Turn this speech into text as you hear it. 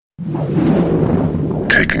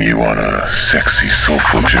Taking you on a sexy,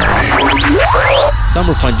 soulful journey.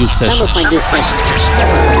 Summer Fondue Sessions.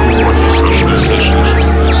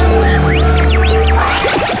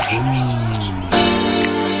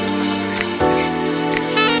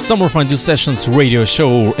 Summer Fondue Sessions radio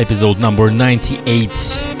show, episode number 98.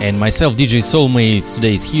 And myself, DJ Soulmate,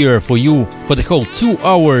 today is here for you for the whole 2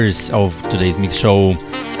 hours of today's mix show.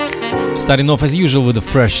 Starting off as usual with a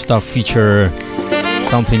fresh stuff feature,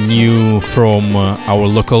 something new from our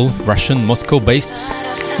local Russian Moscow-based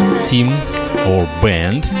team or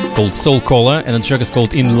band called Soul Cola, and the track is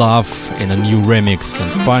called In Love in a new remix.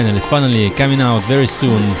 And finally coming out very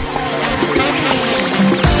soon.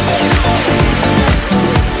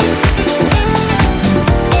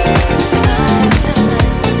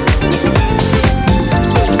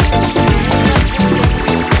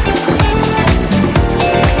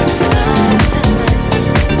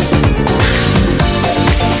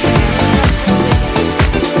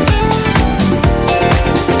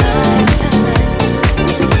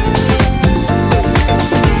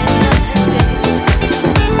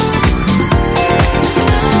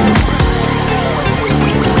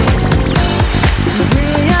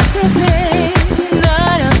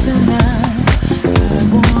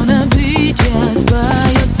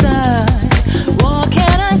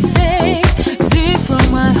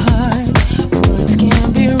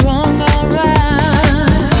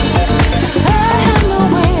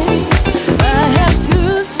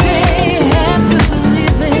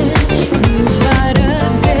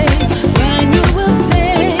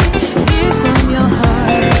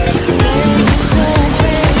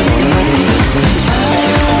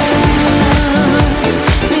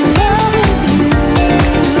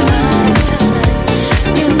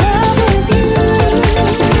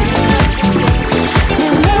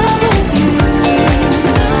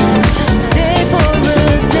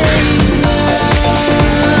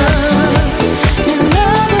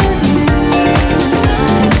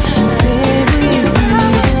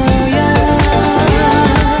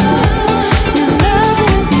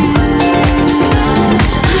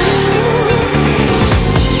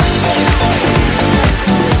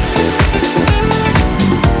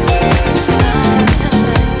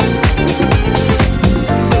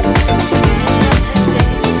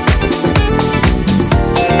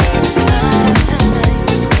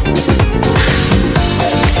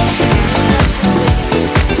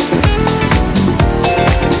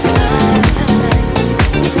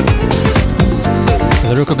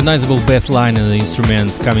 Recognizable bass line and the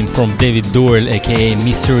instruments coming from David Doyle, aka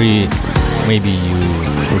Mystery. Maybe you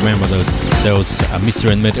remember those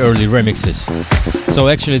Mystery and Matt early remixes. So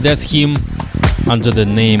actually that's him under the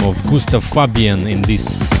name of Gustav Fabian in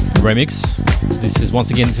this remix. This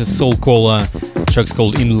is Soul Cola, track's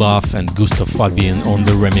called In Love, and Gustav Fabian on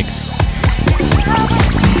the remix.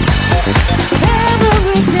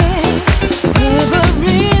 Every day,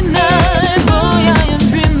 every night, boy, I am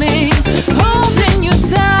dreaming, holding you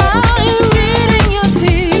tight, reading your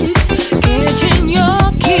teeth, catching your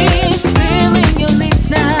kiss, feeling your lips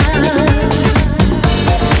now.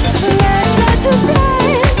 Let's try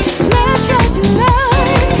today, let's try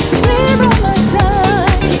tonight, be by my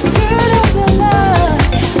side, turn up the light.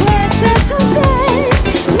 Let's try today,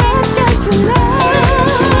 let's try tonight.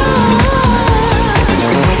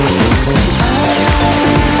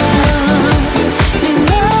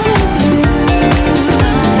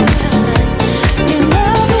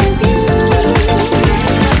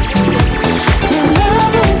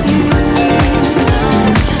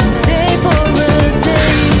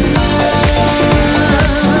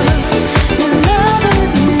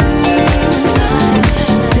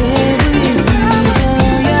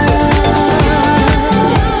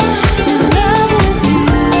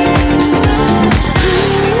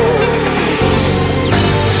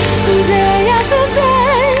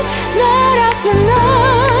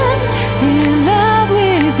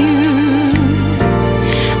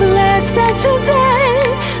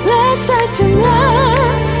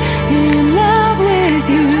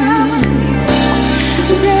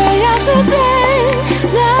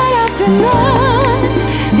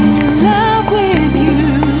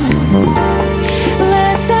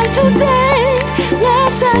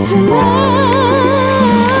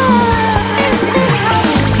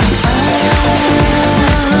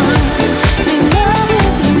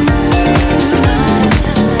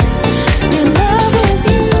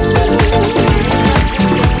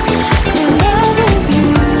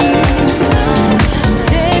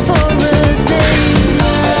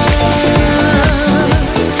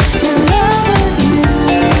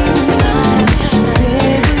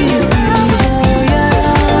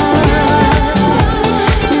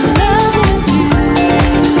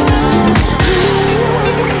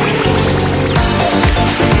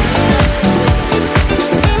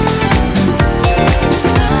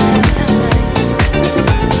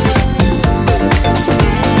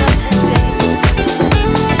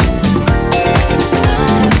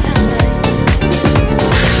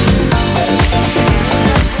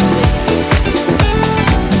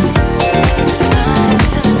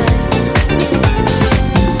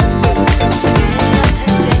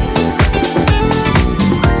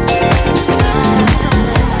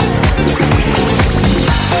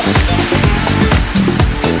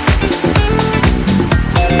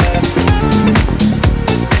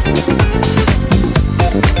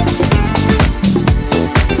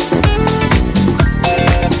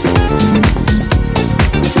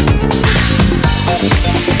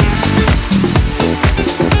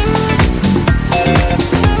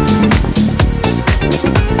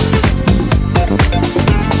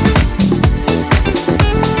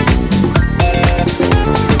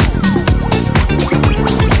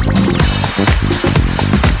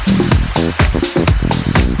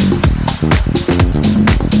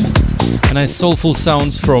 Nice soulful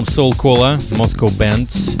sounds from Soul Cola, Moscow band.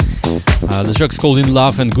 The track's called In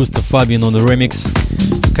Love and Gustav Fabian on the remix.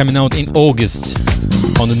 Coming out in August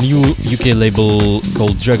on a new UK label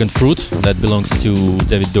called Dragon Fruit that belongs to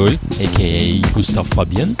David Doyle, aka Gustav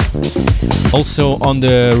Fabian. Also on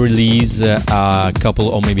the release a couple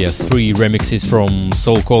or maybe three remixes from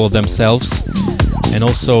Soul Cola themselves, and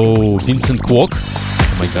also Vincent Kwok,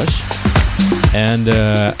 oh my gosh, and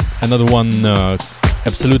another one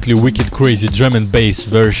absolutely wicked crazy drum and bass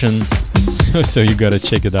version. So you gotta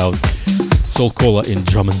check it out. Soul Cola in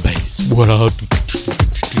drum and bass. What up?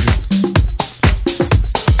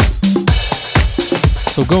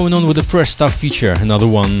 So going on with the fresh stuff feature, another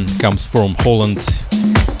one comes from Holland.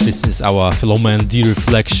 This is our fellow man D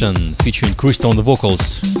Reflection featuring Krista on the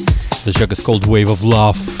vocals. The track is called Wave of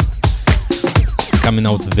Love. Coming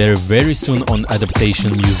out very, very soon on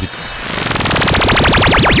Adaptation Music.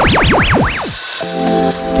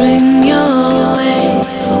 Bring your wave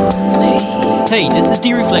over me. Hey, this is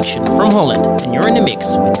D Reflection from Holland, and you're in the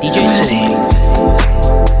mix with DJ Soulmate.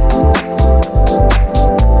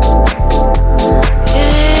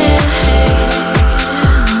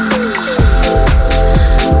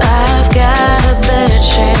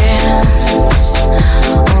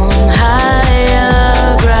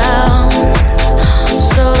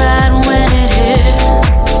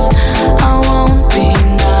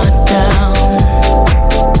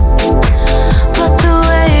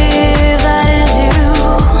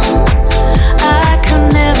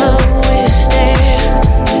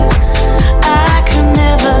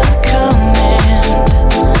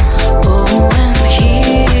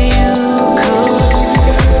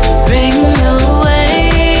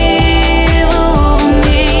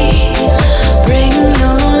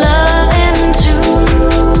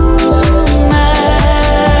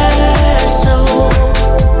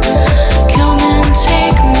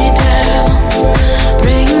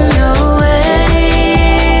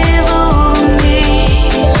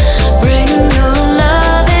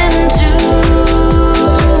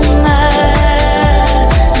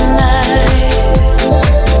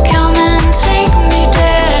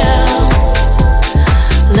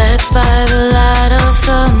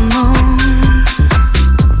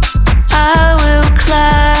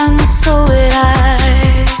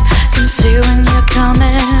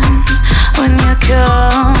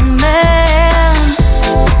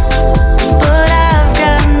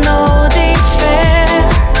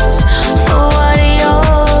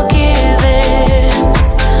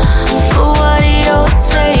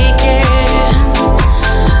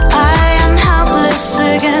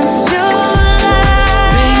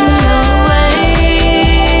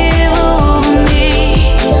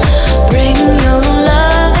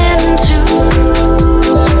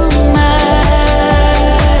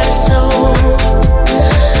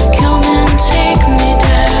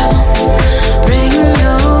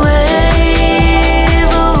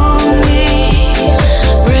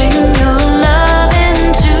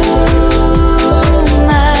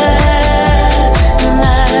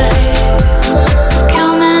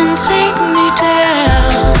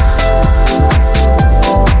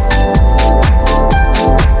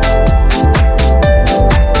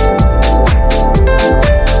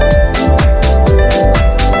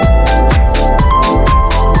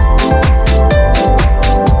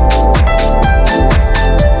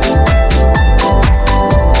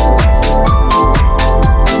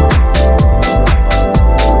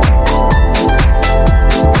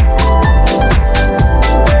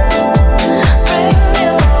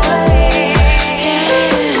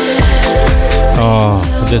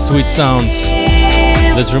 The sweet sounds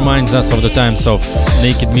that reminds us of the times of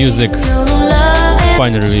naked music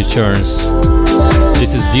finally returns.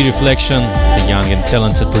 This is D Reflection, a young and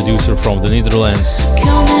talented producer from the Netherlands,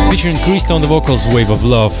 featuring Krista on the vocals, Wave of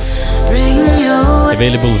Love.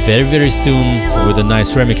 Available very, very soon with the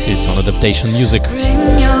nice remixes on Adaptation Music.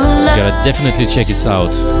 You gotta definitely check it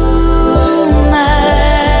out.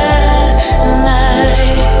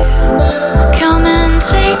 Come and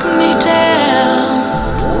take me down.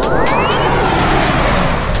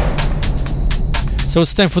 So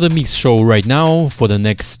it's time for the mix show right now for the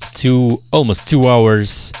next almost 2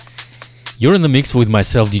 hours. You're in the mix with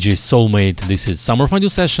myself, DJ Soulmate. This is Summer Fondue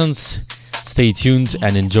Sessions. Stay tuned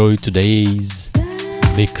and enjoy today's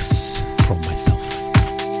mix from myself.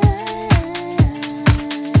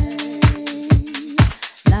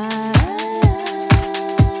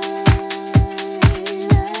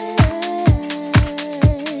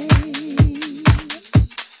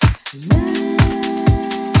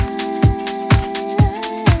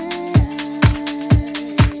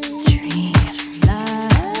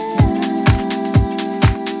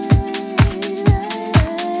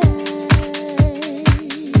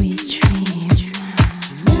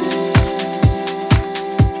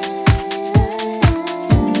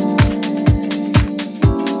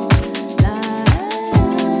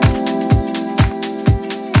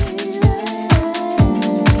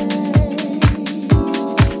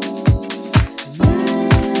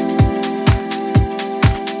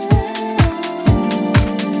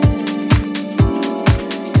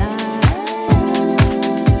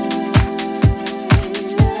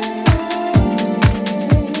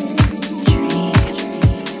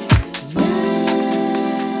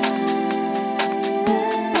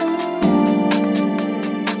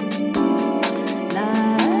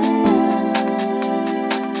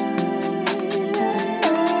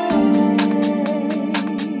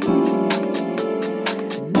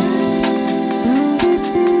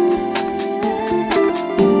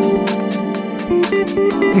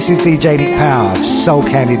 this is DJ Nick Power of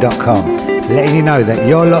soulcandy.com, letting you know that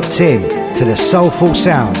you're locked in to the soulful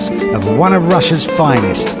sounds of one of Russia's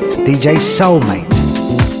finest, DJ Soulmate.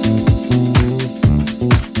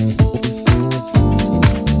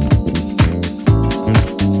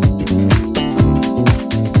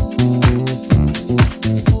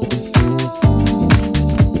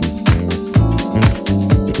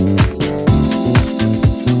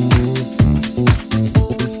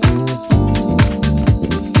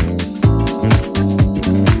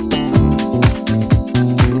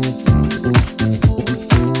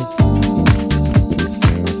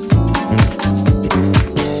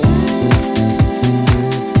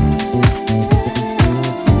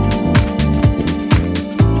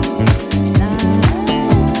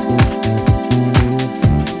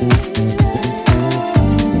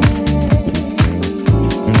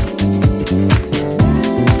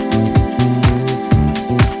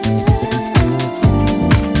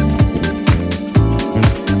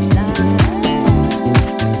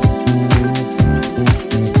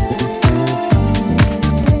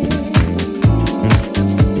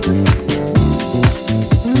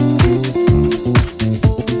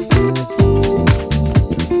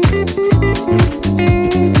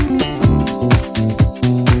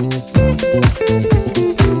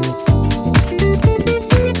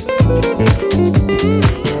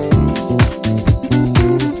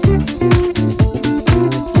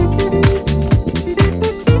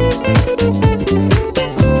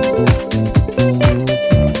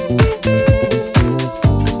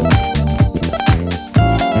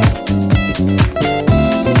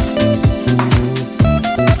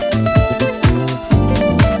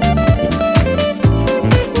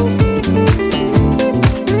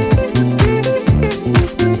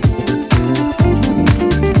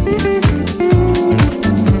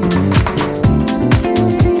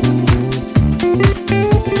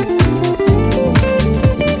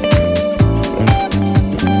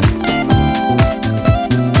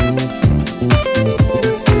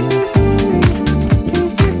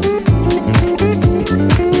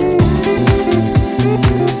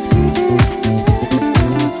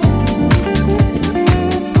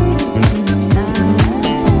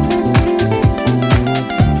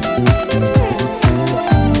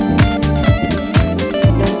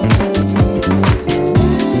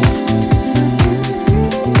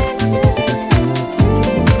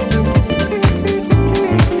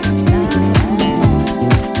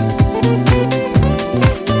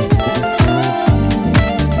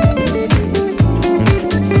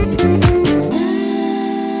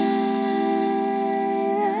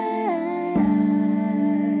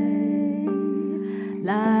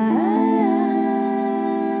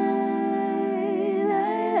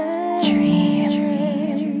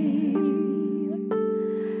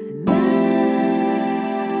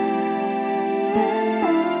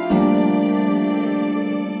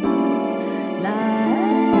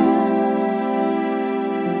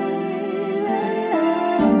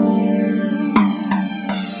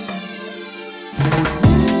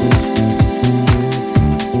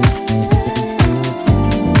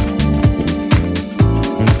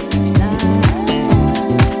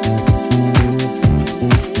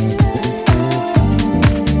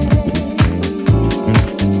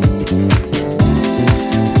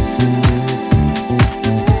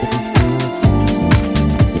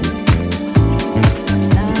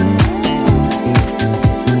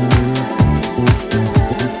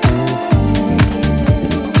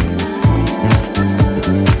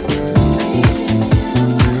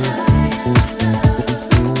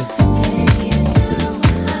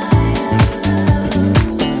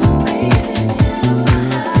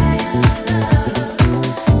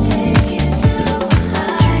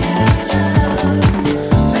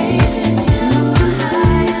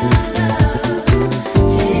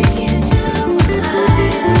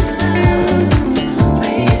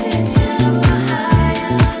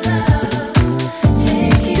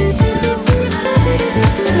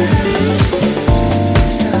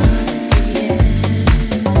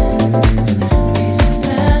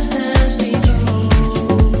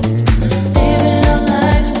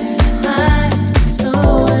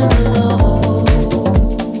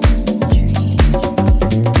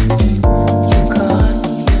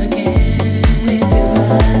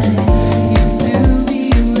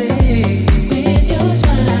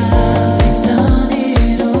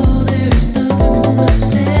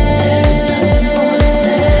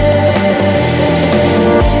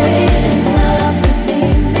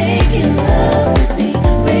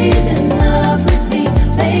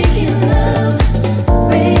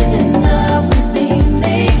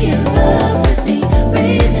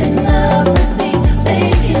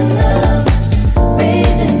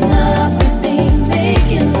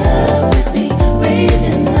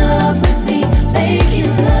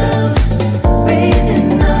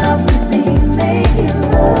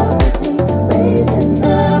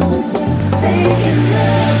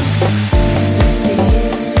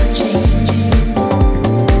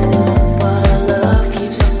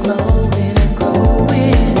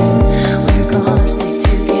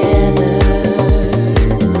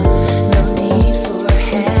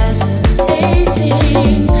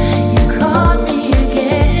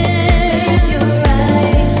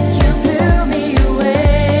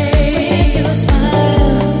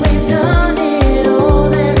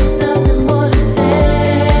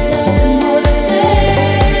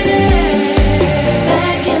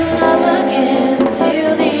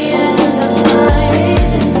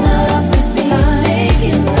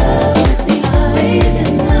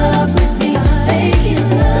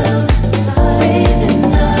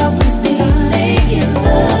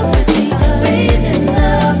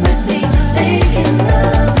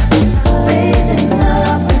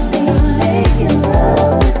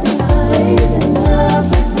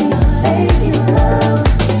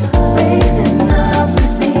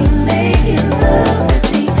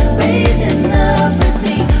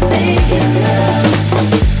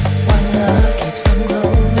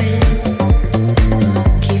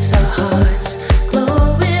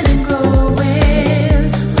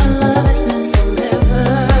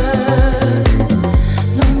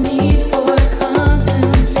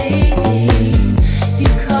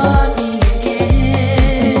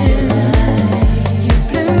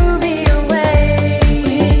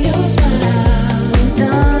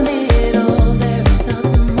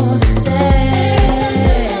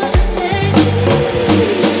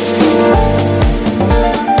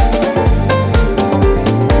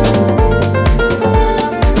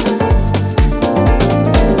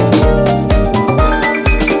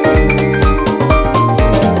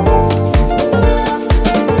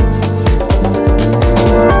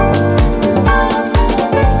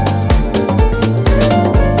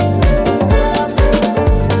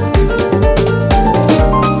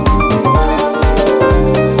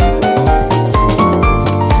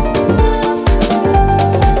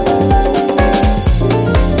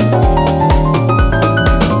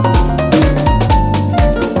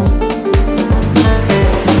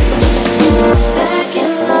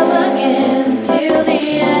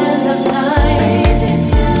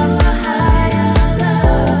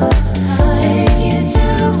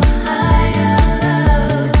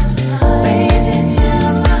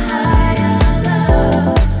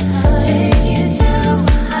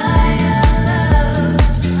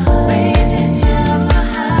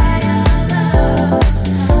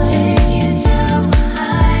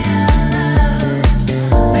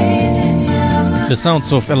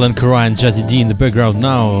 sounds of Alankara and Jazzy D in the background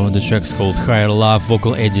now. The track's called Higher Love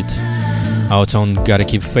Vocal Edit, out on Gotta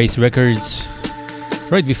Keep Faith Records.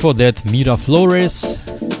 Right before that, Mira Flores,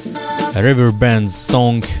 a River Band's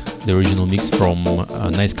song, the original mix from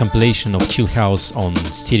a nice compilation of Chill House on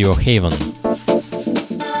Stereo Haven.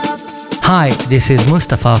 Hi, this is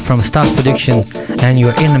Mustafa from Star Production, and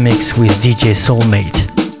you're in the mix with DJ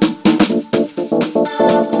Soulmate.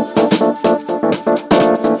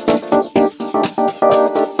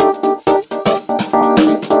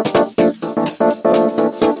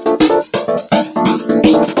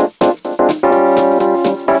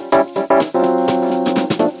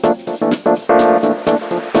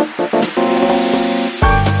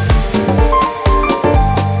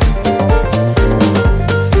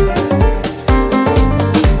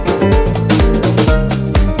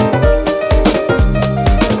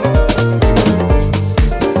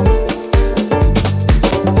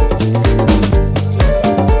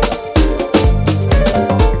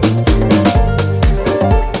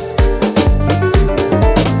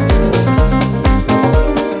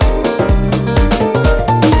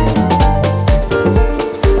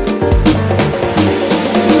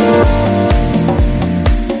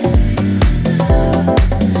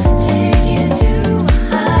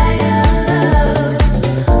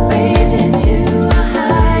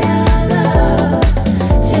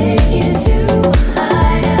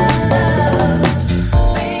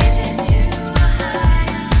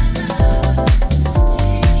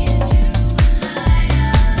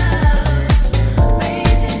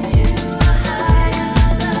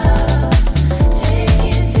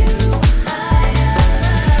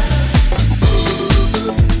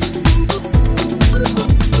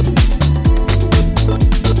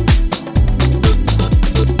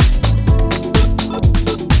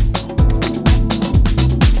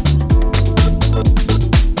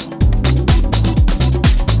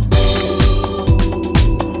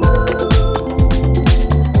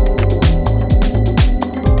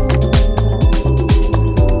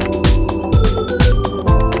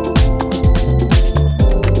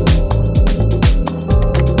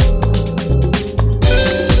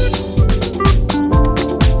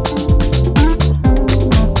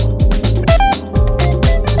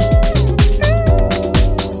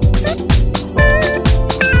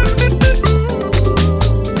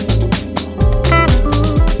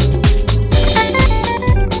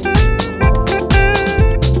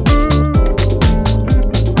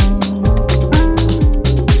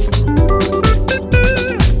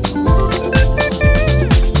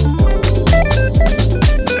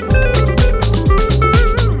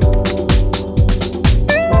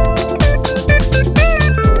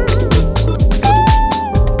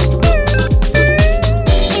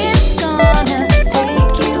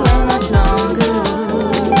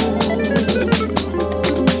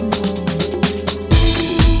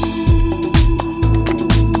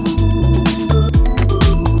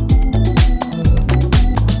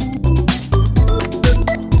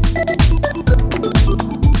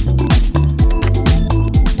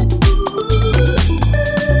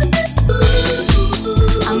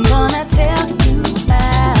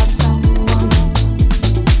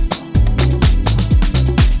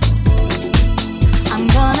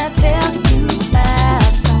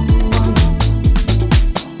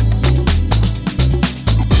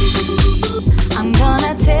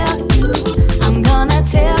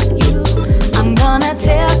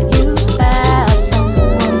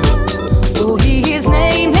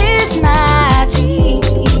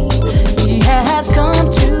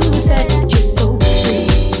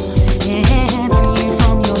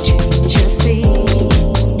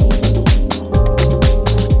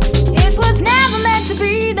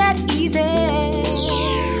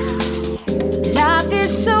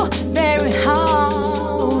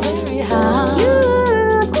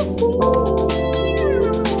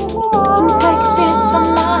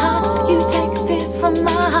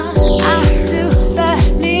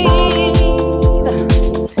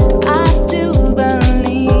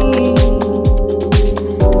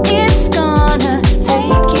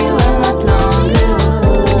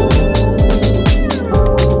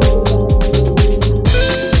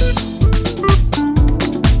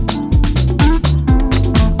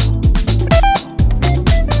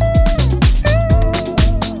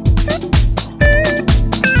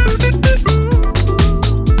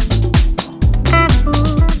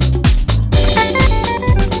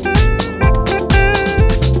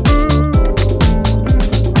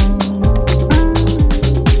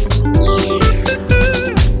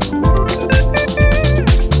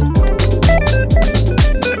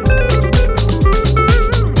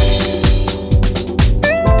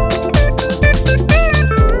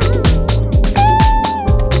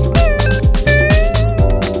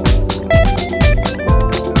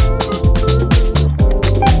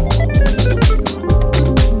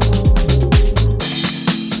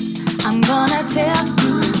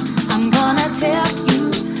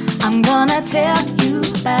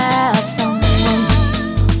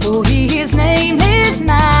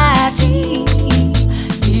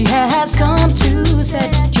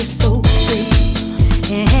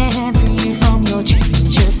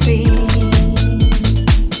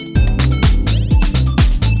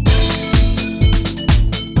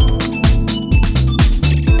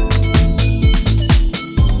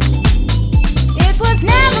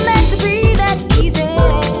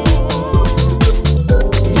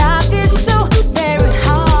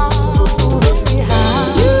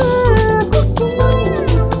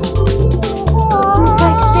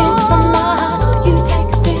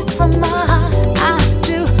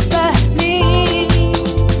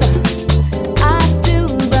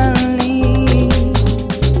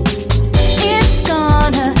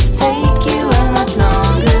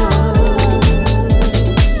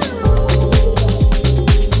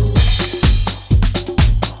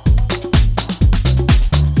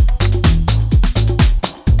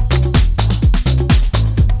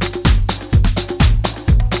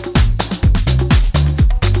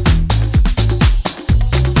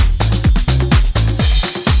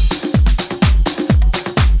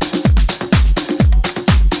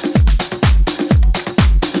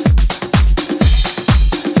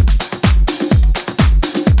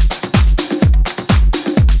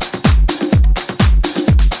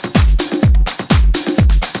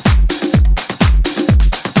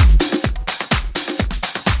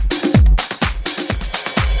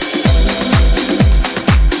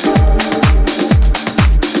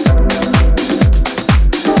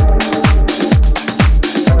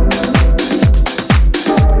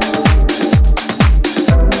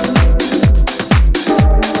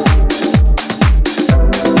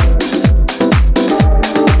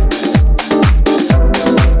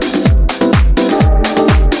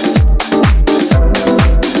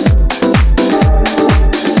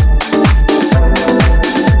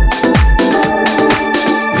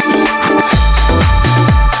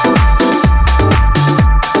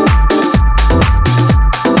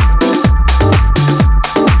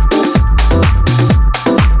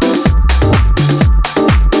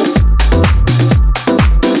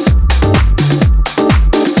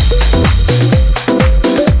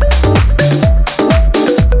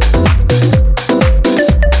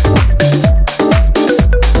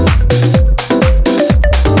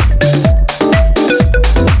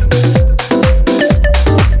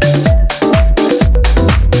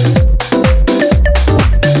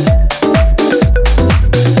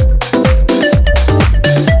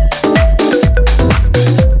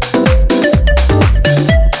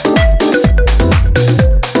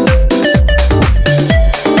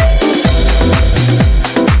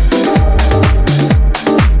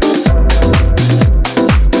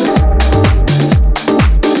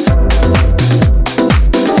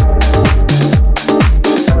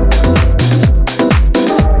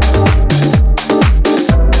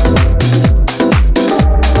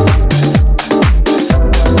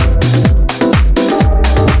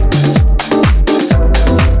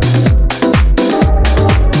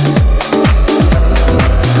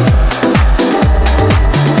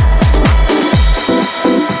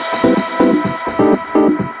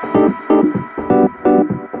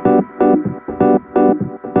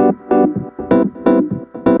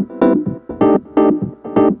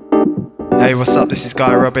 Hey, what's up? This is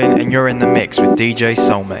Guy Robin, and you're in the mix with DJ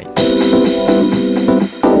Soulmate.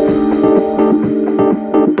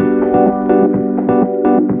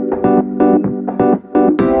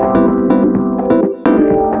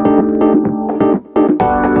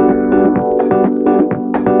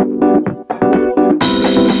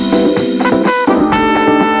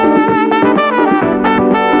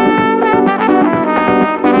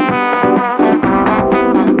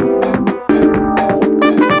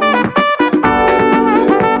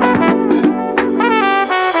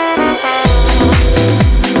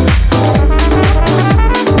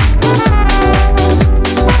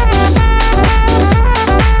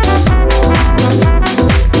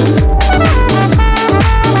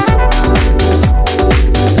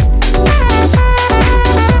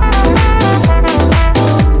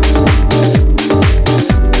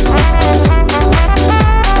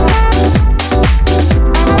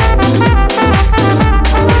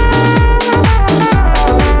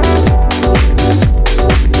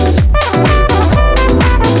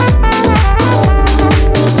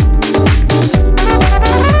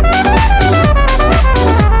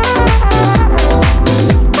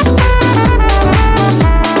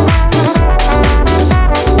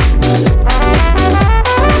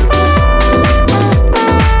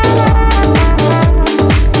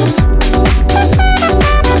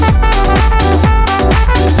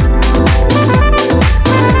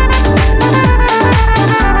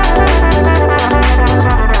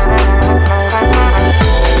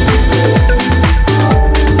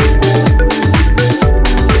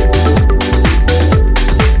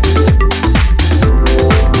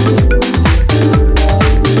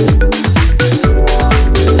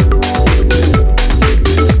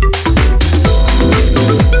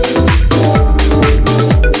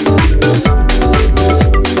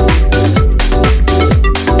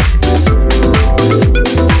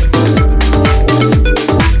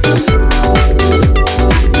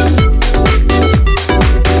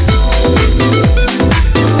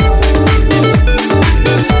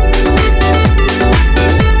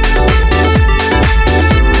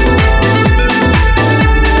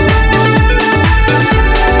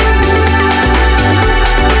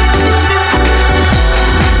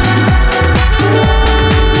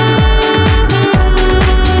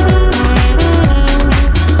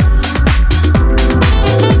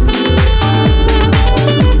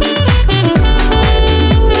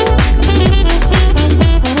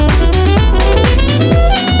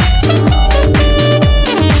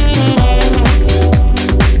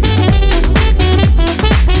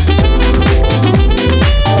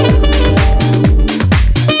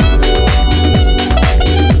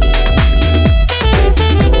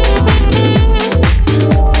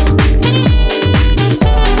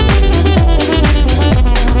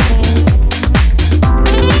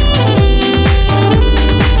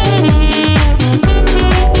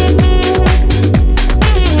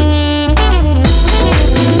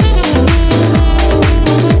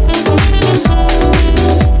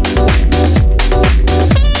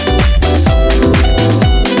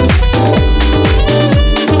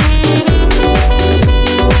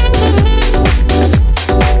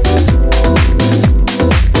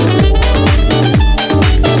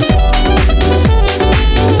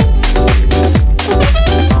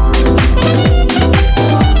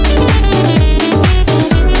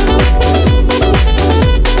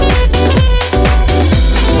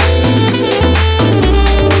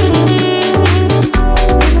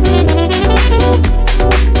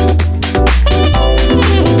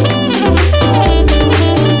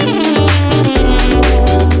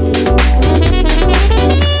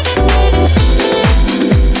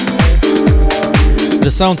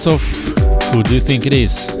 Sounds of, who do you think it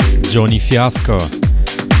is? Johnny Fiasco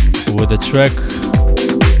with a track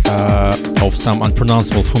of some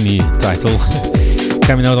unpronounceable for me title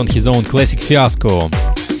coming out on his own Classic Fiasco.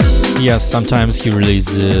 Yes, sometimes he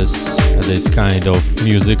releases this kind of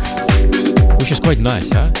music, which is quite nice,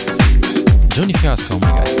 yeah? Johnny Fiasco, oh my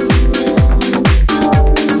god.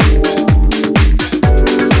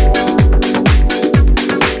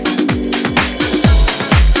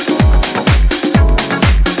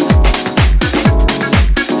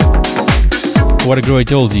 What a great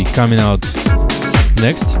oldie coming out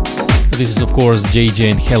next. This is of course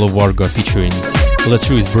JJ and Hello Varga featuring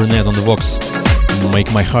Latrice Burnett on the Vox.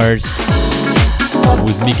 Make My Heart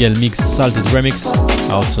with Miguel Mix Salted Remix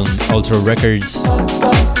out on Ultra Records.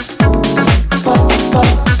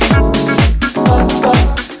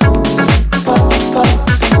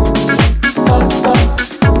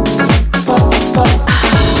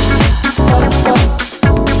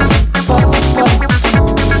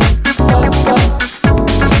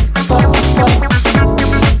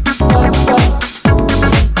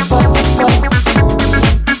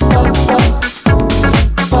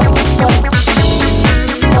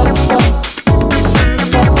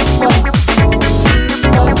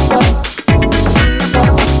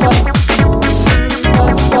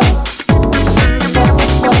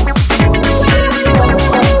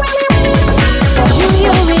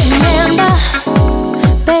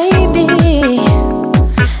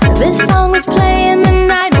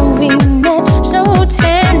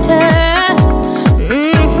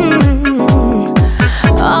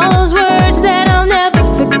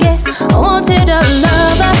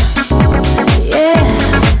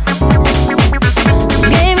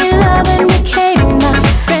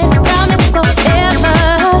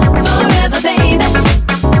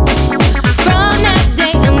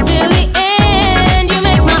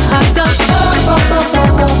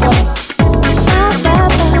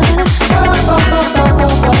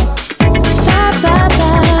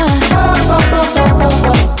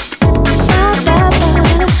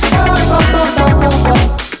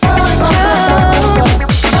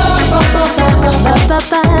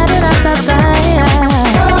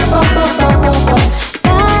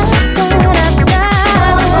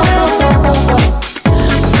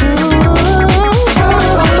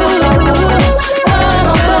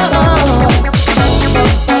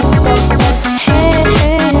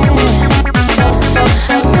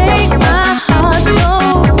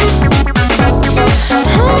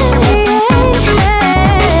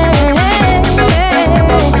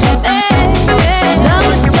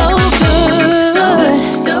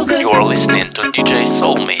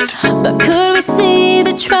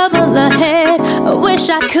 it. I wish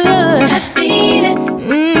I could have seen it.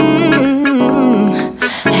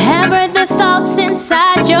 Have read the thoughts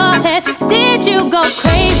inside your head. Did you go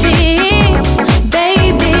crazy,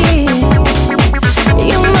 baby?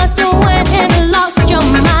 You must have went and lost your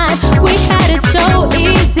mind. We had it so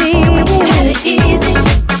easy. Had it easy.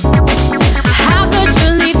 How could you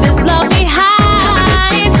leave this love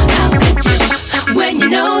behind? How could you when you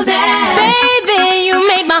know that? Baby, you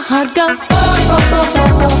made my heart go.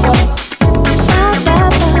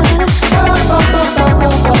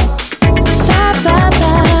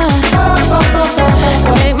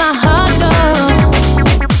 Make my heart go.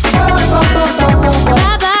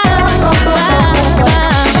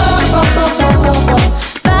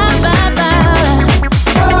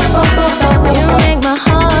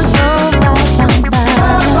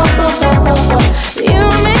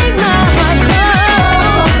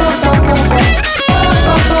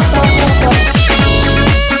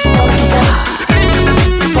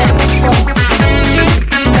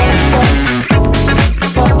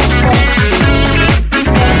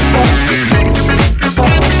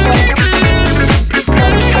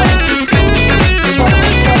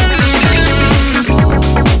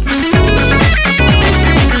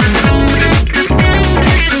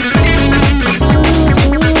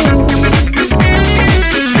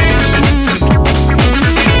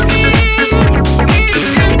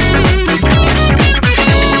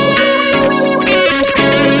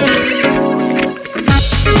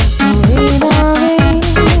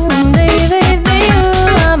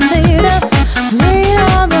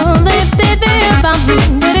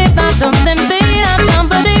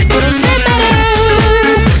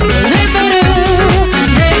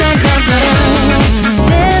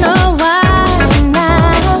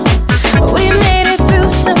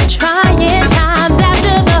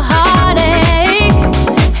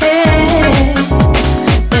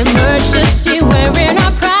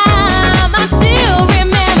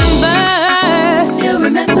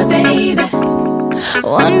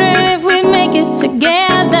 Wondering if we make it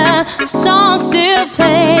together. Song still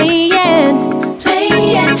playing,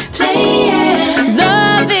 playing, playing.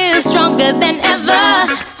 Love is stronger than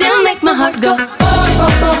ever. Still make my heart go. Make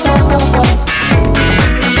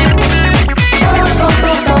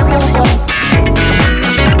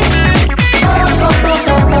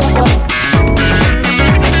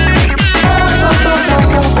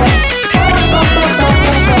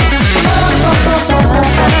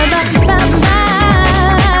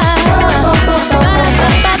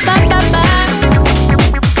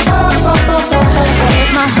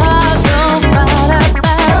my heart go.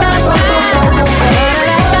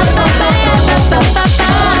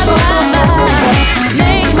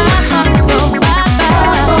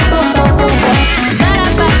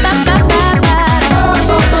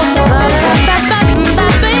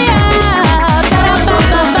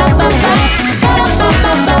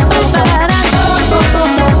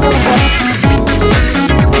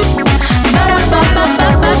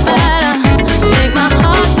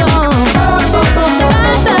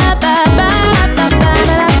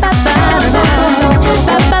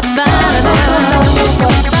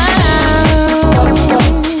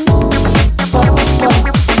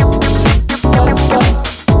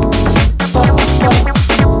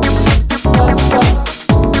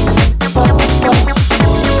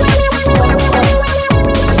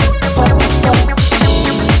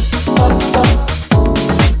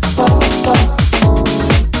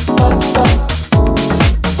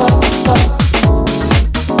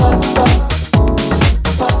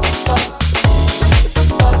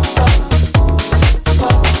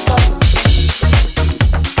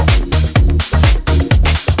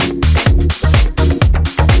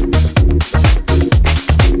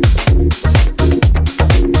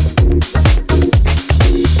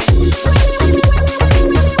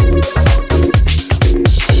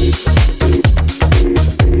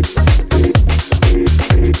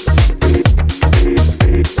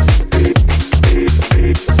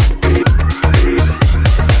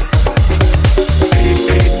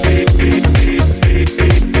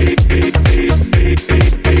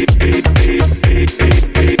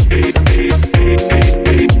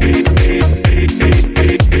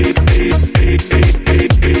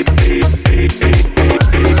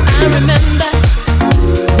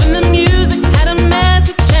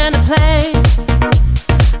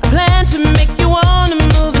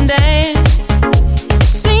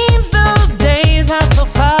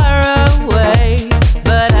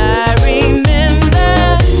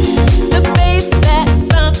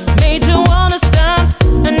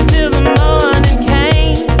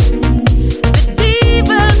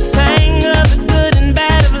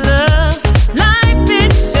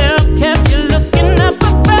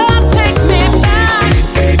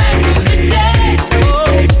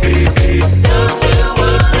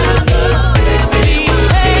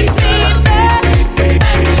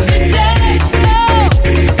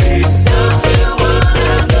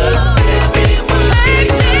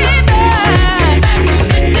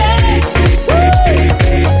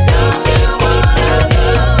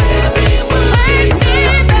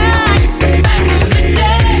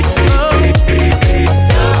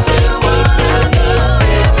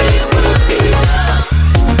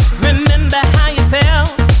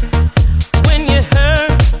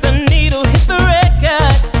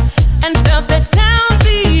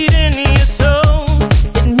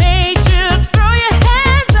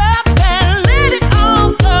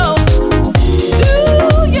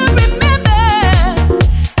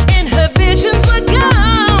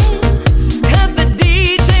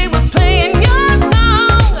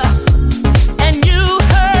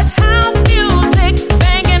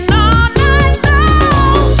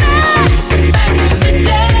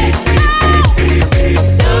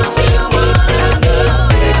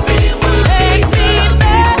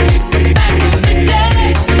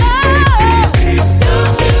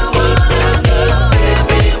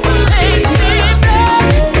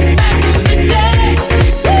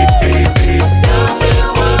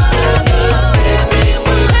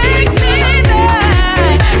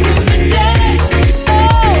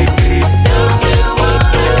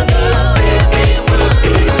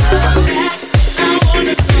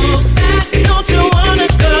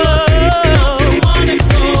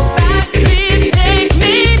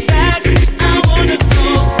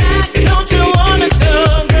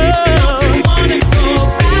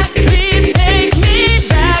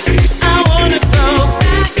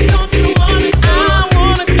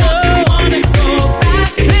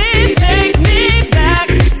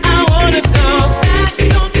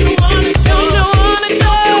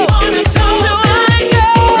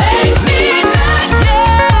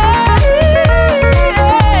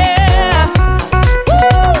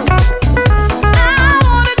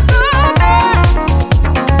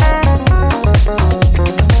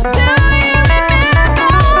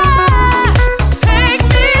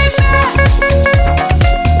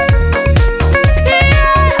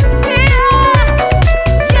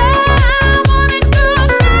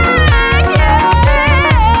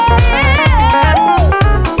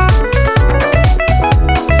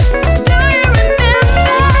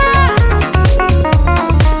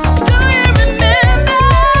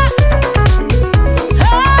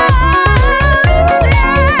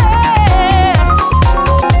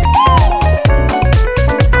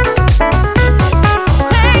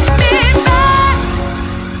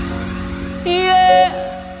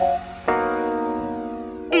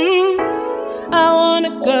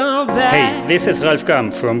 this is Ralph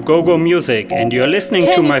Gum from GoGo Music, and you're listening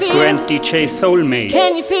to my friend DJ Soulmate.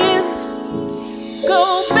 Can you feel it?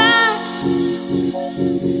 Go back.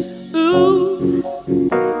 Ooh.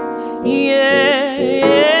 Yeah,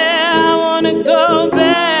 yeah, I wanna go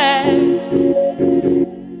back.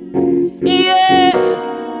 Yeah.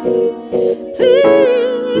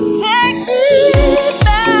 Please take me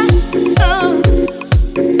back.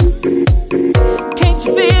 Can't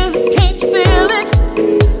you feel it? Can't you feel it?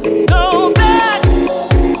 Go back.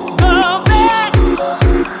 Go back.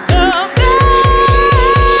 Go back.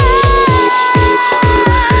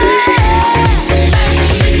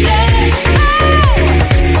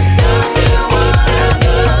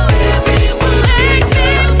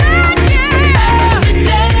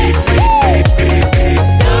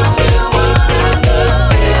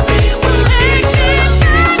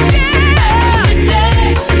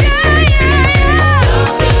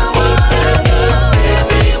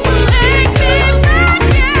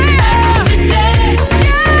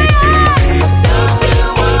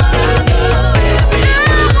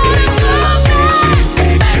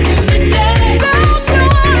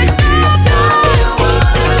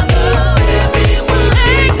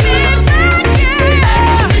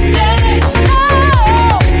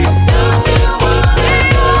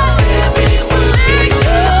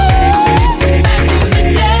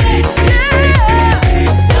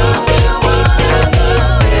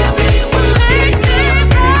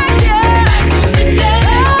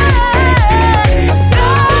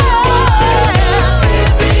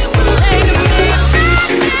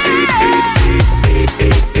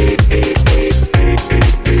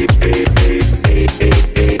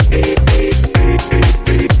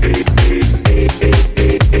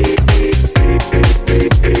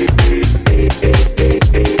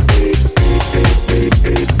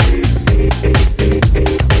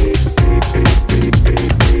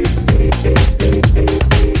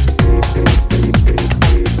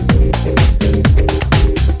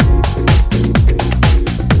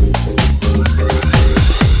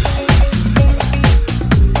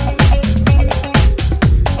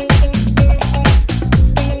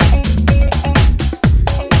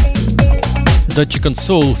 Dutchican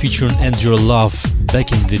Soul featuring Andrew Love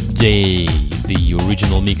back in the day, the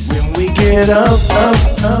original mix.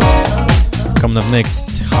 Coming up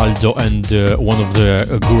next, Haldo and one of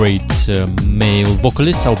the great male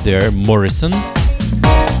vocalists out there, Morrisson.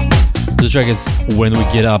 The track is When We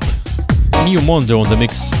Get Up. New Mondo on the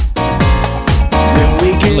mix.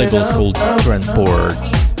 The label is called Transport.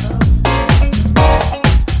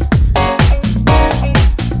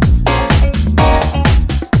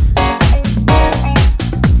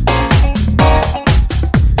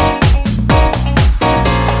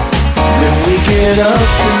 Get up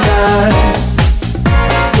tonight.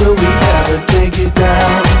 Will we ever take it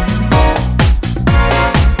down?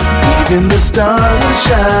 Even the stars are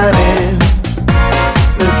shining.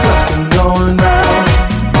 There's something going round.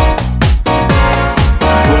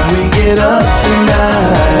 When we get up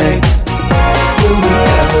tonight, will we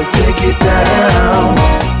ever take it down?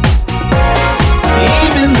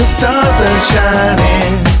 Even the stars are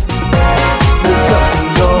shining. There's something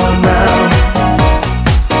going round.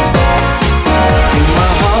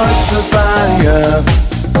 A fire,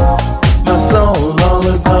 my soul all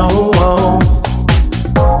aglow,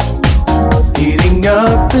 heating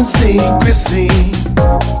up in secrecy,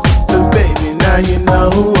 but baby now you know,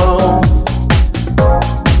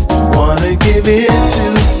 wanna give it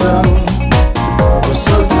too soon, or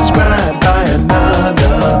so described by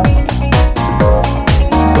another,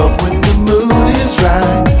 but when the mood is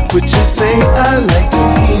right, would you say I like to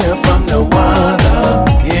hear from no other,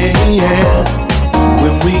 yeah, yeah.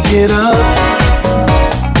 When we get up,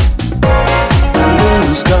 I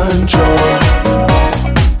lose control.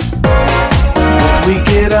 When we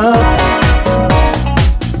get up,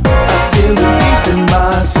 I feel it deep in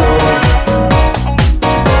my soul.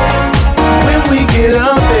 When we get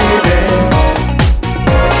up, baby,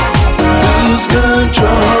 lose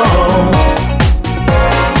control.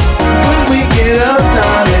 When we get up,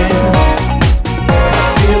 darling, I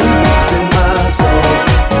feel it deep in my soul,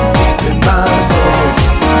 deep in my soul.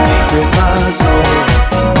 Deep in my soul.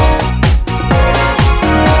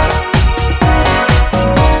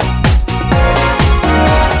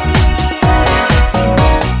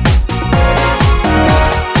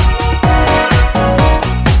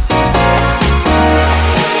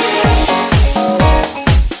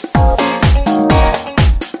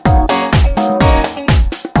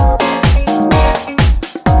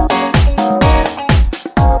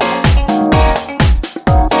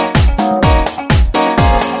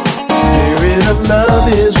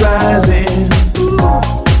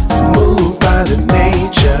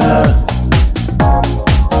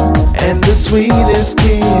 sweetest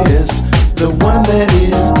kiss, the one that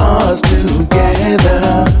is ours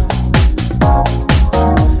together.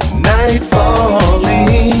 Night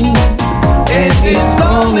falling, and it's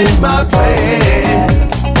all in my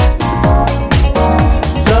plan.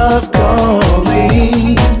 Love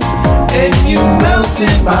calling, and you melt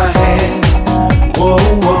in my hand. Whoa,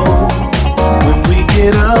 whoa, when we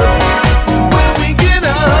get up, I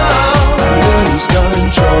lose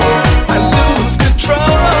control.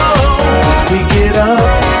 We get up,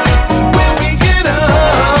 when we get up, I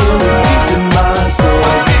feel it deep in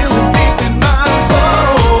my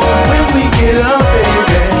soul. When we get up,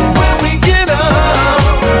 baby, when we get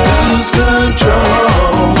up, lose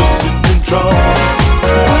control.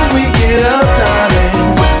 When we get up, darling,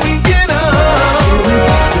 when we get up,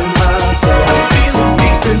 feel it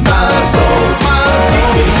deep in my soul. And I feel it deep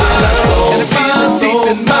in my soul. And I feel it deep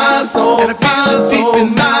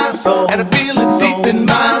in my soul. And I feel it deep in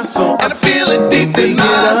my soul. And I feel it deep in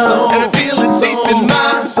my soul. And I feel it deep in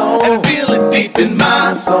my soul. And I feel it deep in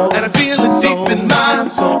my soul. And I feel it deep in my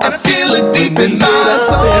soul. And I feel it deep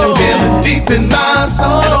in my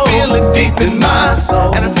soul. And I feel it deep in my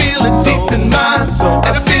soul. And I feel it deep in my soul.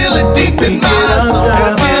 And I feel it deep in my soul. And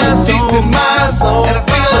I feel it deep in my soul. And I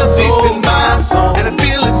feel it deep in my soul. And I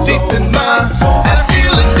feel it deep in my soul. And I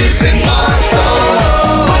feel it deep in my soul.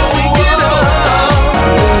 When we get up, I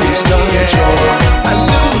lose control. I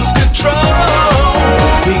lose control.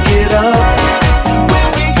 We get up. When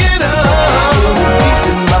we get up, deep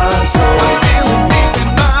in my soul. I feel it deep in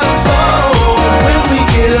my soul. When we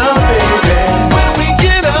get up, baby. When we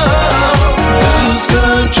get up, lose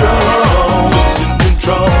control. Losing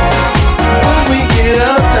control. When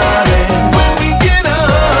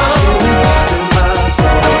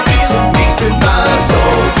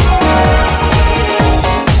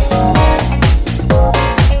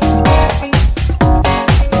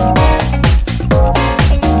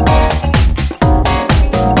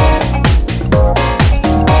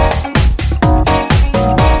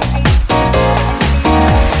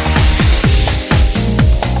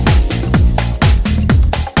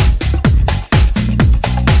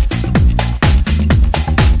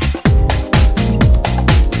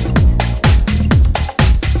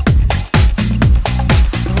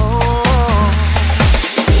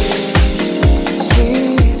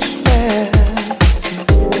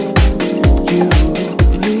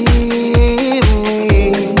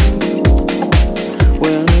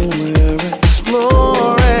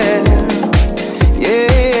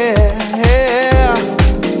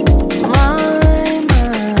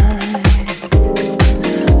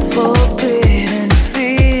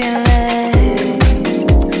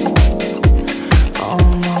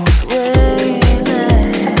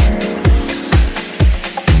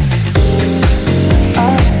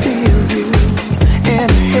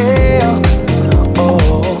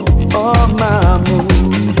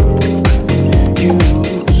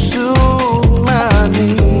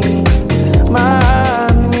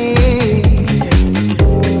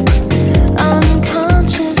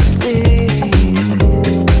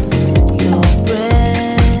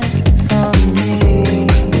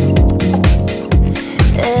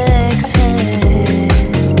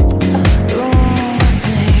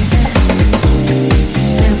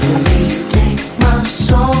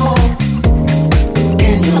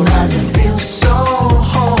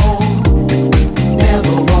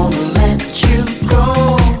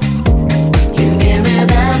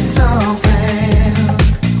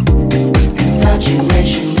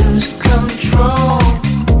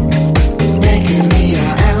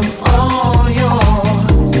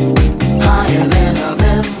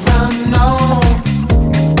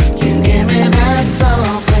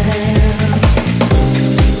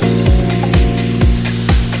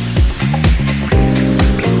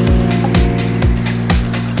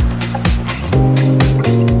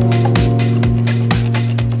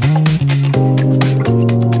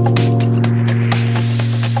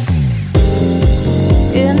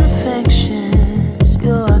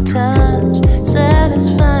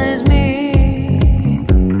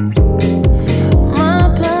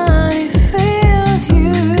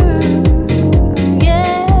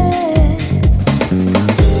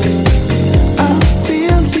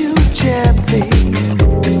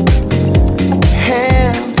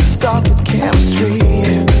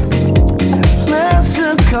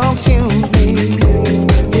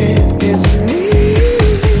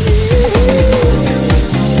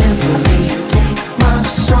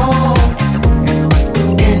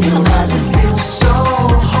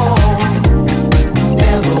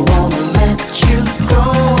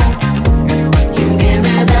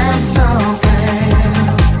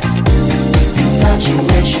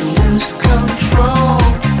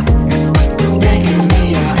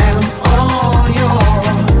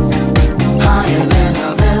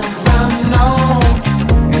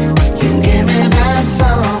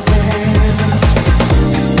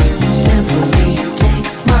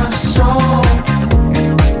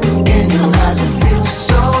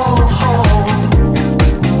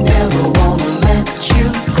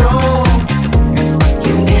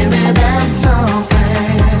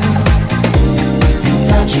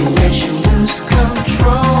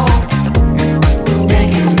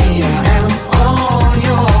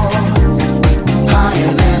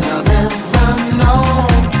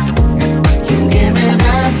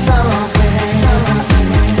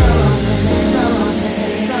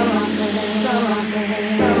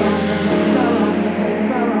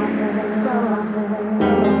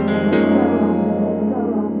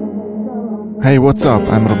Hey, what's up?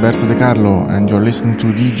 I'm Roberto De Carlo and you're listening to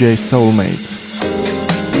DJ Soulmate.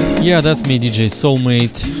 Yeah, that's me, DJ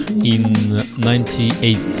Soulmate, in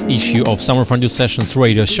 98th issue of Summer Fondue Sessions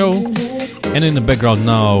radio show. And in the background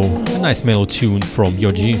now, a nice mellow tune from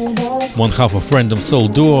Yoji, one half of Random Soul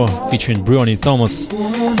Duo featuring Briony Thomas.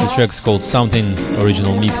 The track's called Something,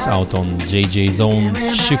 original mix out on JJ's own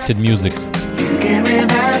Shifted Music. You give me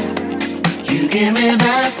that, you give me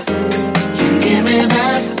that, you give me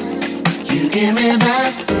that, you give me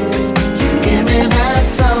that, you give me that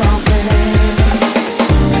something.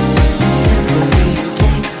 Symphony,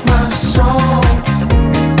 take my soul.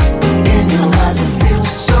 In your eyes I feel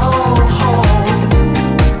so whole.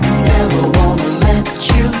 Never wanna let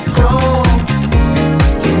you go.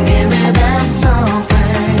 You give me that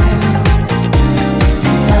something.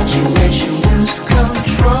 Infatuation, lose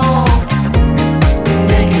control.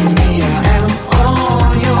 Making me I am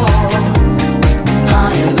all yours.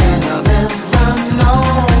 Higher than I've ever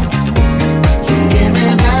known. You give me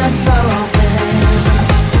that something.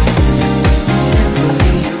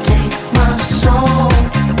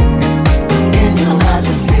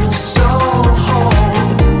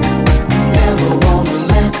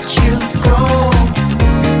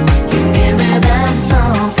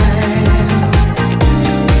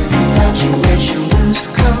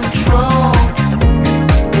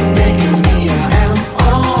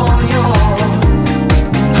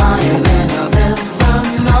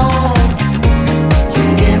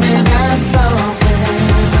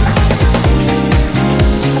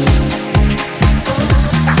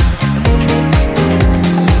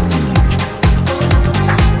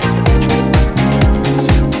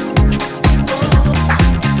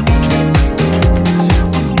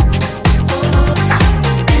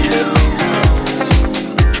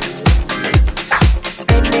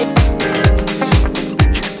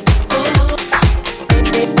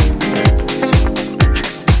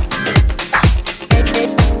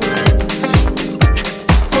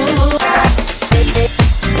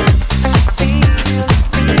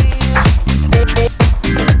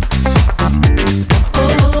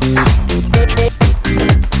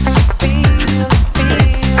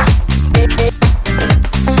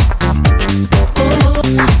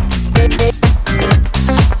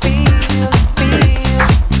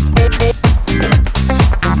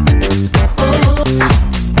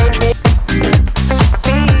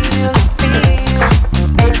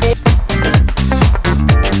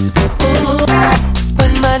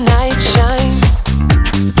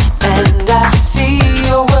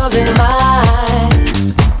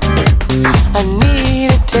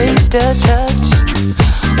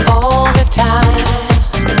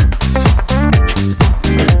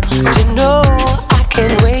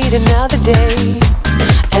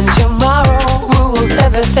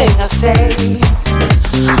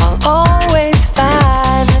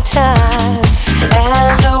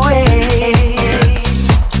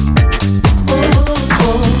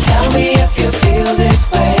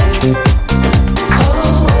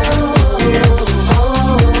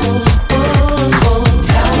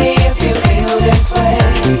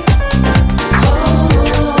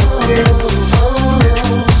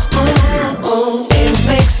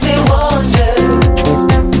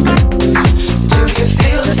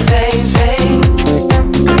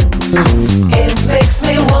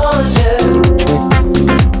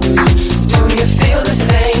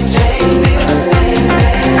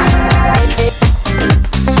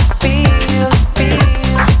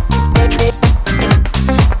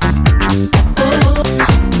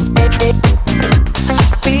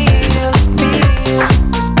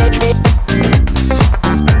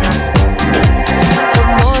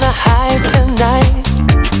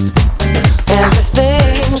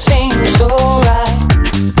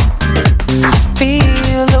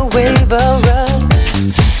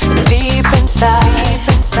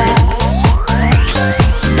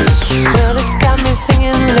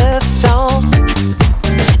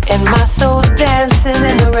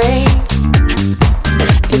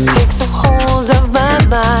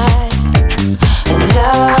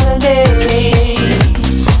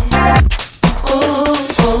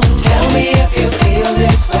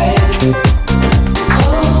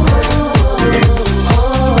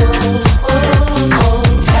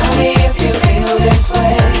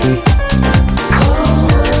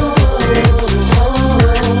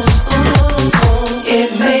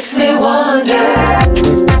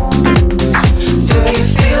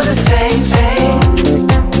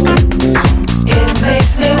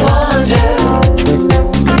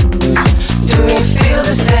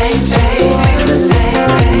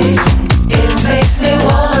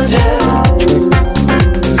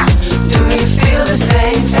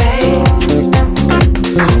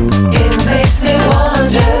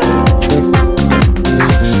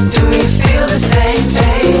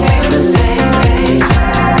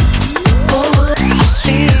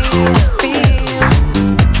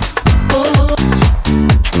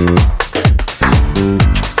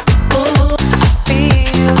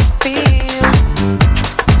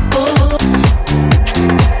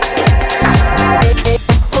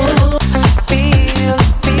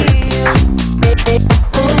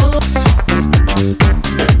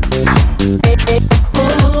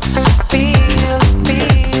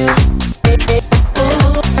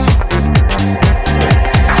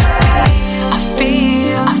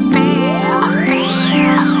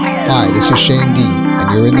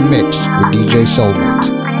 DJ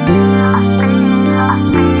Soulmate.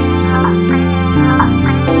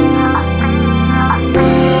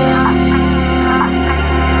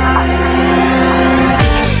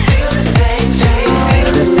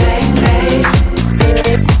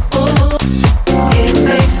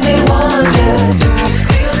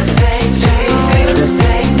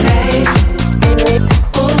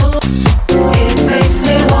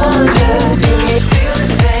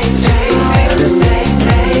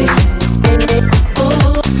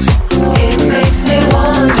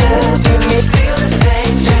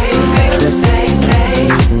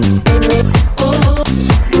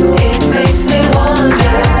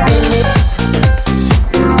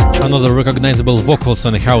 Another recognizable vocals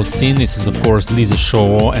on the house scene. This is of course Lisa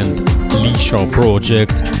Shaw and Lee Shaw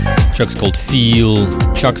project. Chuck's called Feel.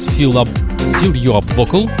 Chuck's Feel You Up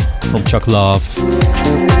vocal from Chuck Love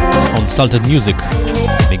on Salted Music.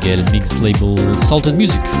 Miguel Mix label Salted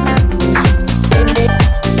Music.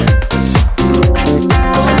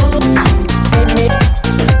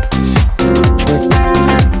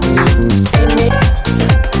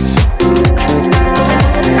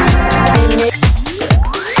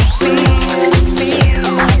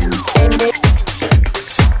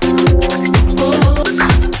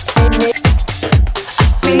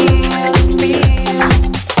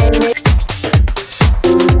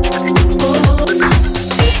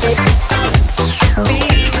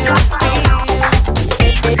 Be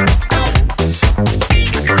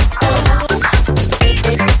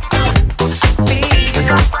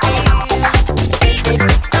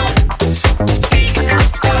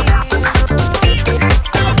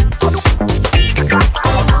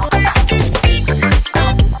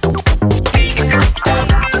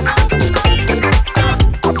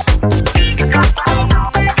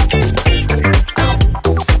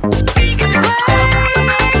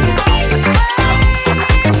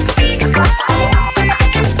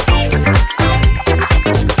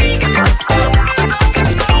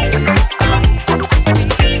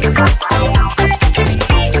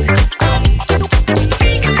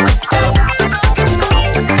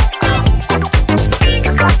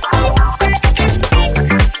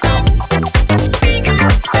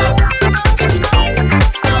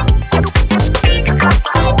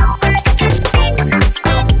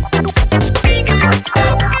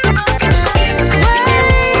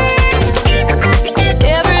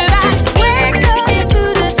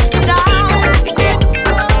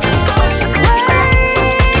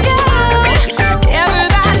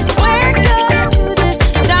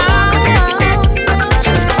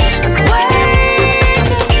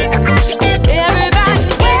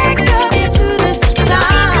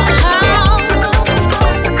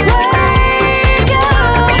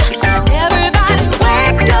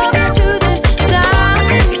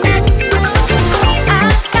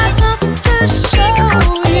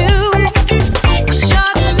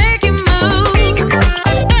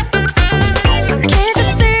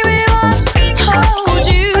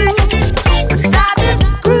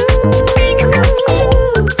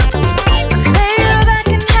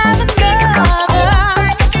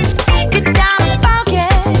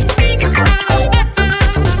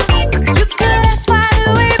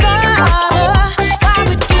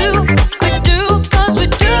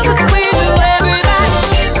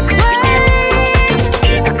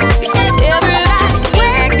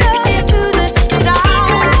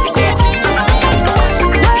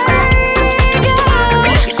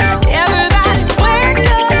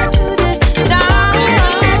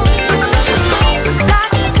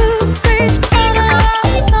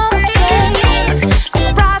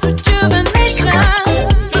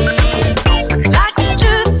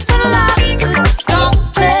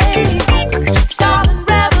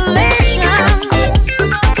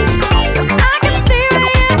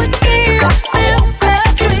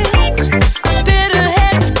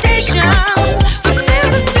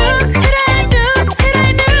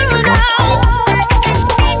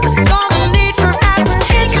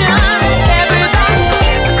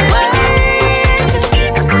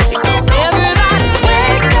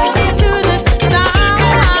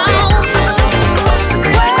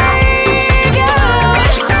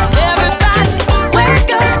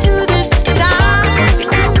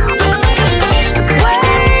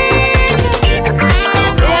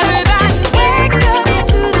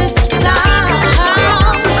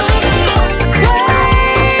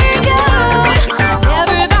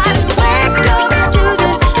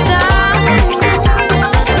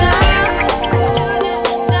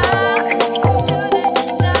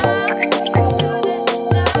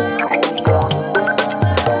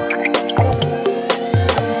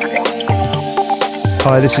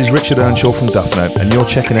Hi, this is Richard Earnshaw from Duffnote, and you're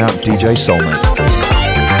checking out DJ Soulmate.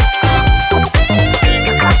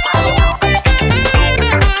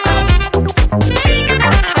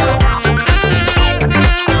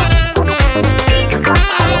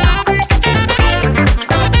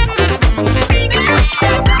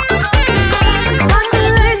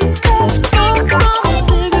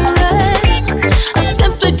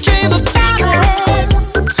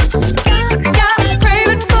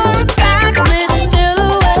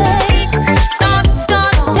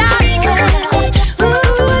 Ooh.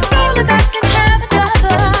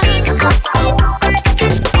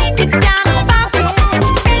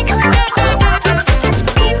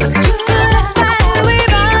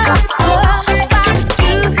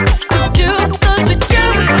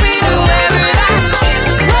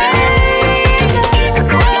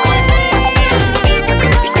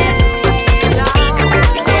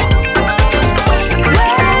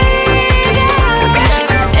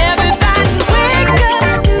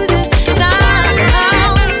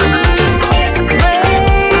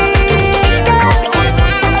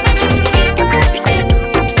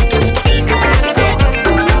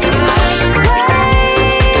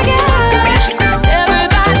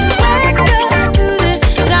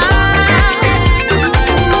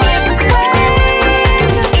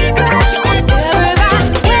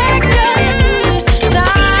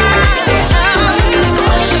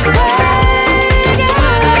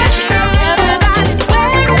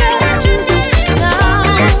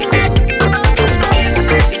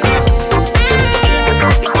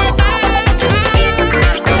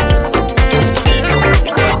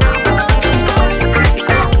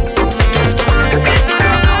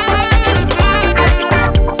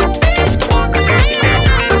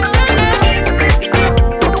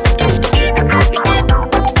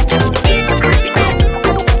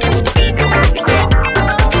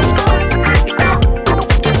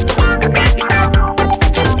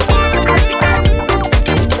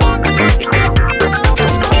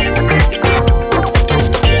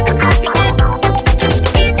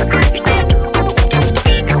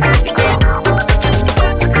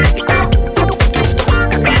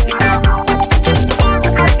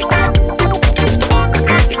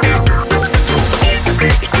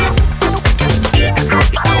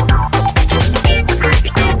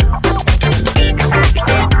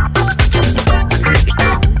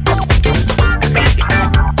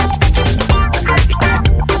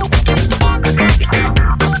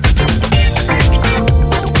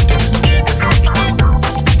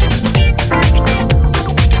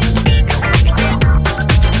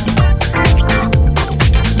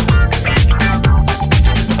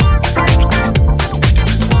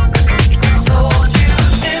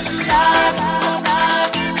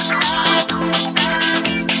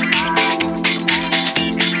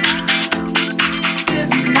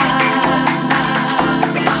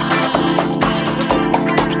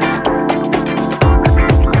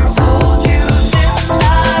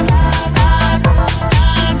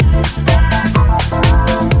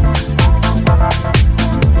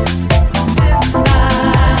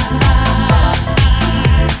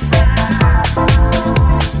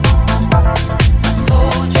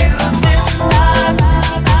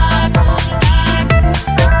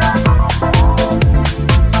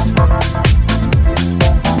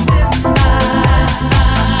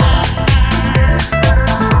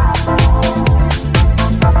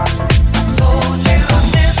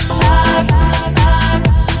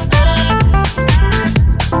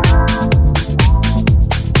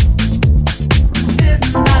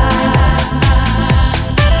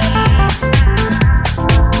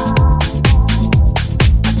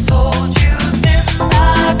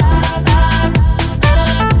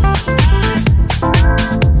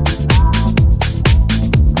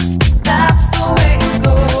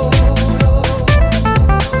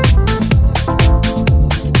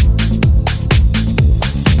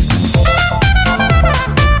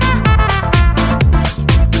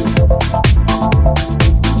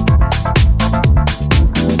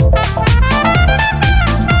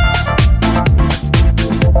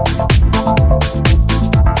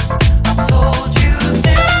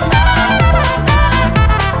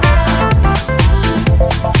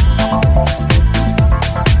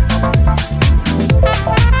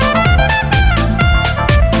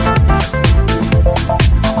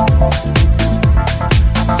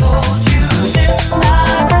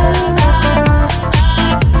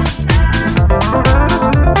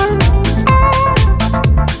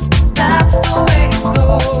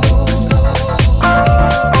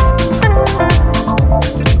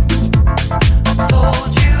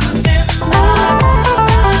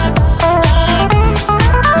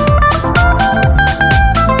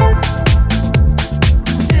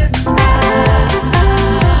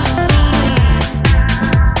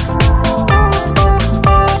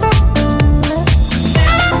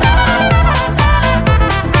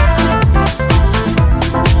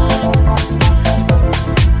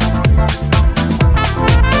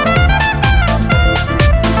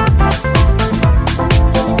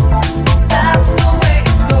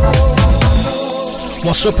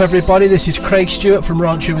 What's up, everybody? This is Craig Stewart from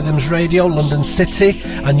Rancher Rhythms Radio, London City,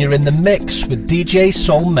 and you're in the mix with DJ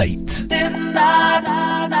Soulmate.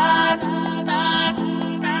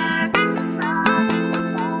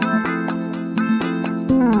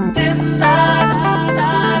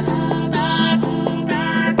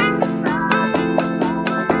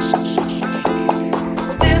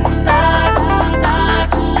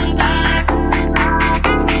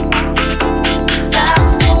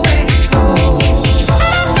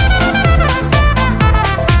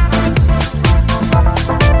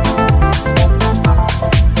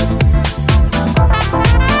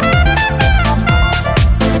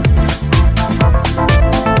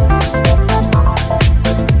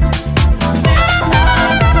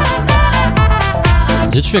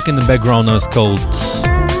 The track in the background is called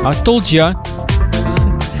I Told Ya,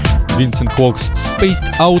 Vincent Quok's spaced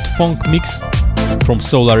out funk mix from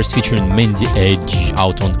Soularis featuring Mandy Edge,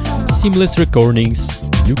 out on Seamless Recordings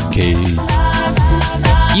UK.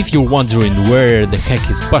 If you're wondering where the heck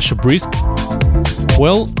is Pasha Brisk,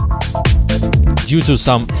 well, due to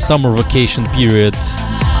some summer vacation period,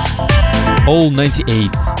 all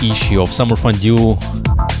 98th issue of Summer Fondue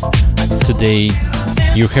today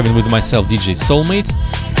you're having with myself, DJ Soulmate,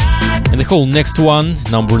 and the whole next one,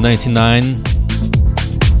 number 99,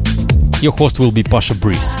 your host will be Pasha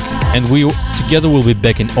Brisk, and we together will be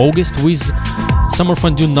back in August with Summer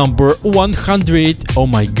Fondue number 100. Oh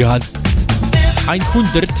my god,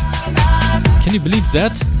 100! Can you believe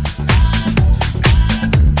that?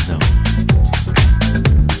 No.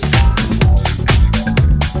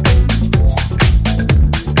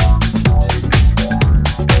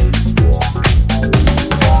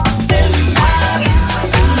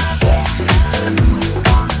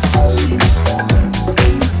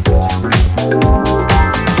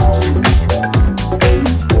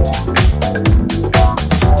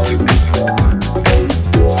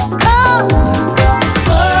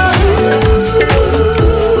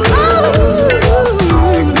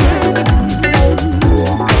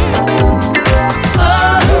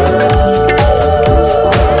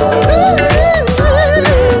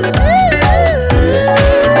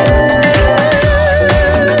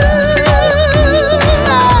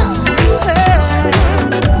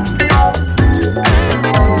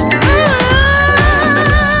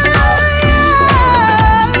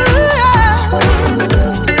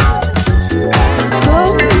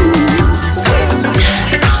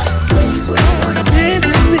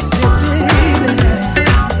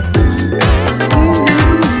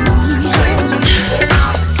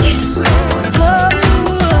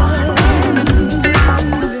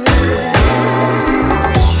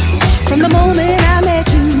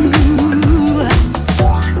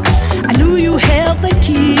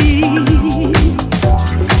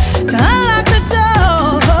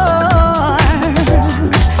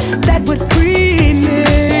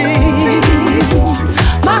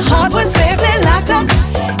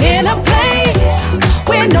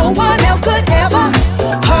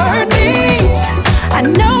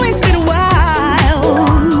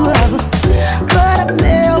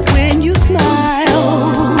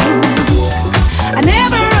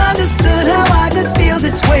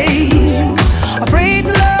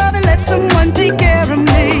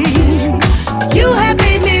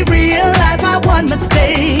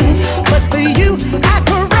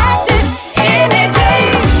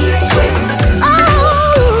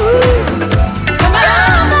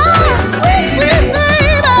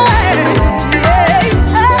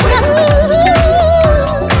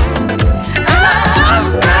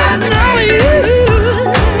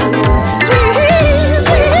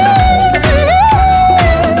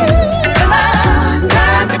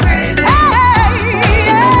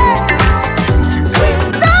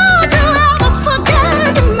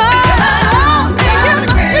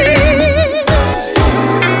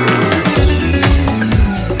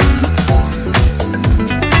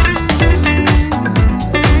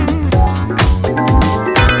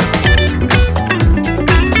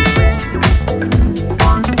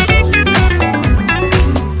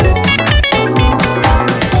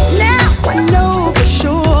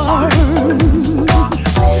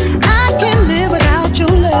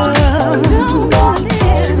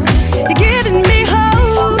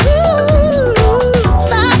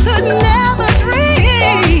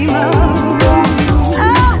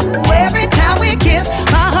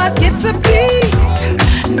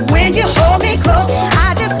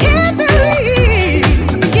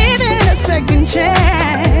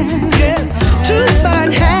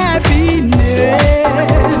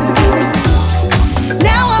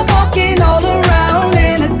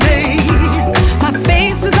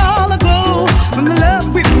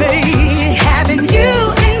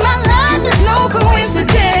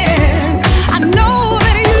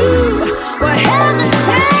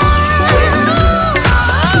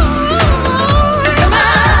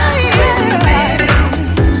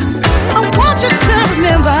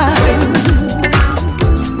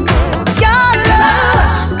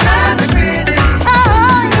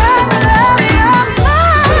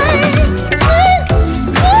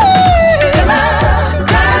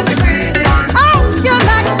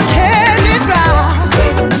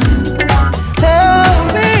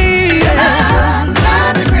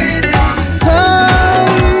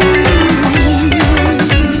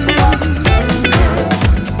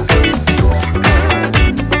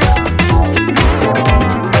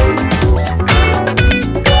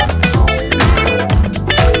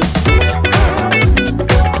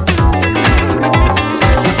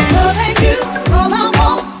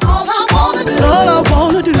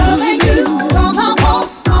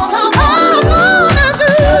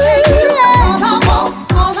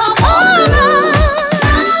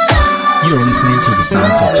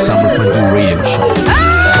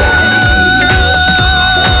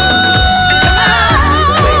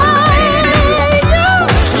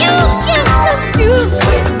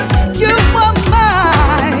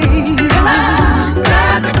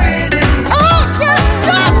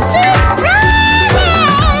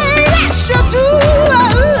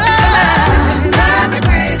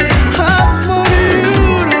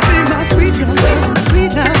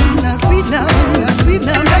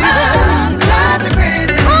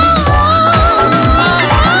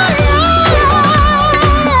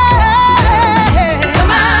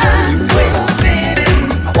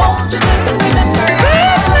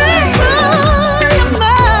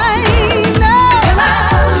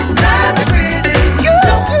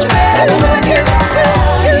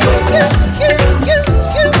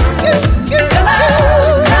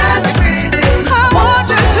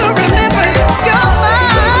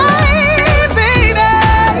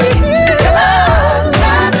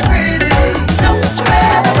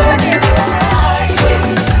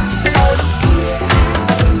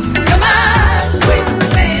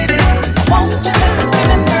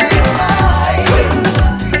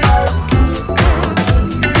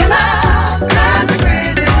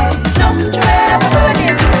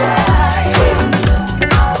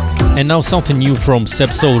 And now something new from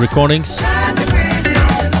Seb Soul Recordings.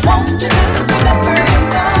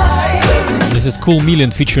 This is Cool Million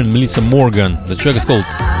featuring Melissa Morgan. The track is called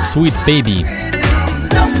Sweet Baby.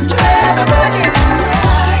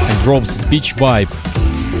 And drops Beach Vibe.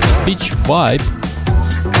 Beach Vibe?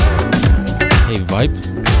 Hey Vibe?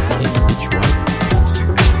 Hey Beach Vibe?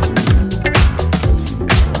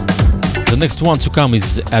 The next one to come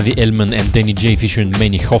is Avi Elman and Danny J featuring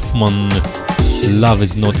Manny Hoffman. Love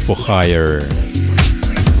is Not for Hire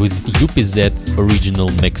with UPZ original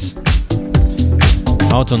mix.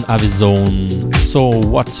 Out on Avi's own So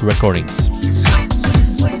What's Recordings.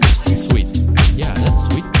 Sweet. Yeah, that's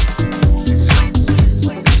sweet.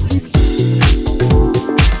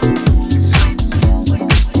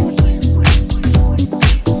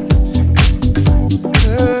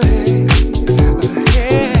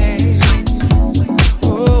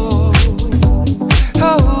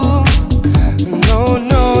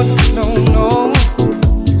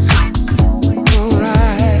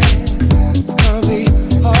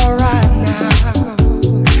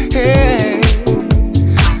 Hey,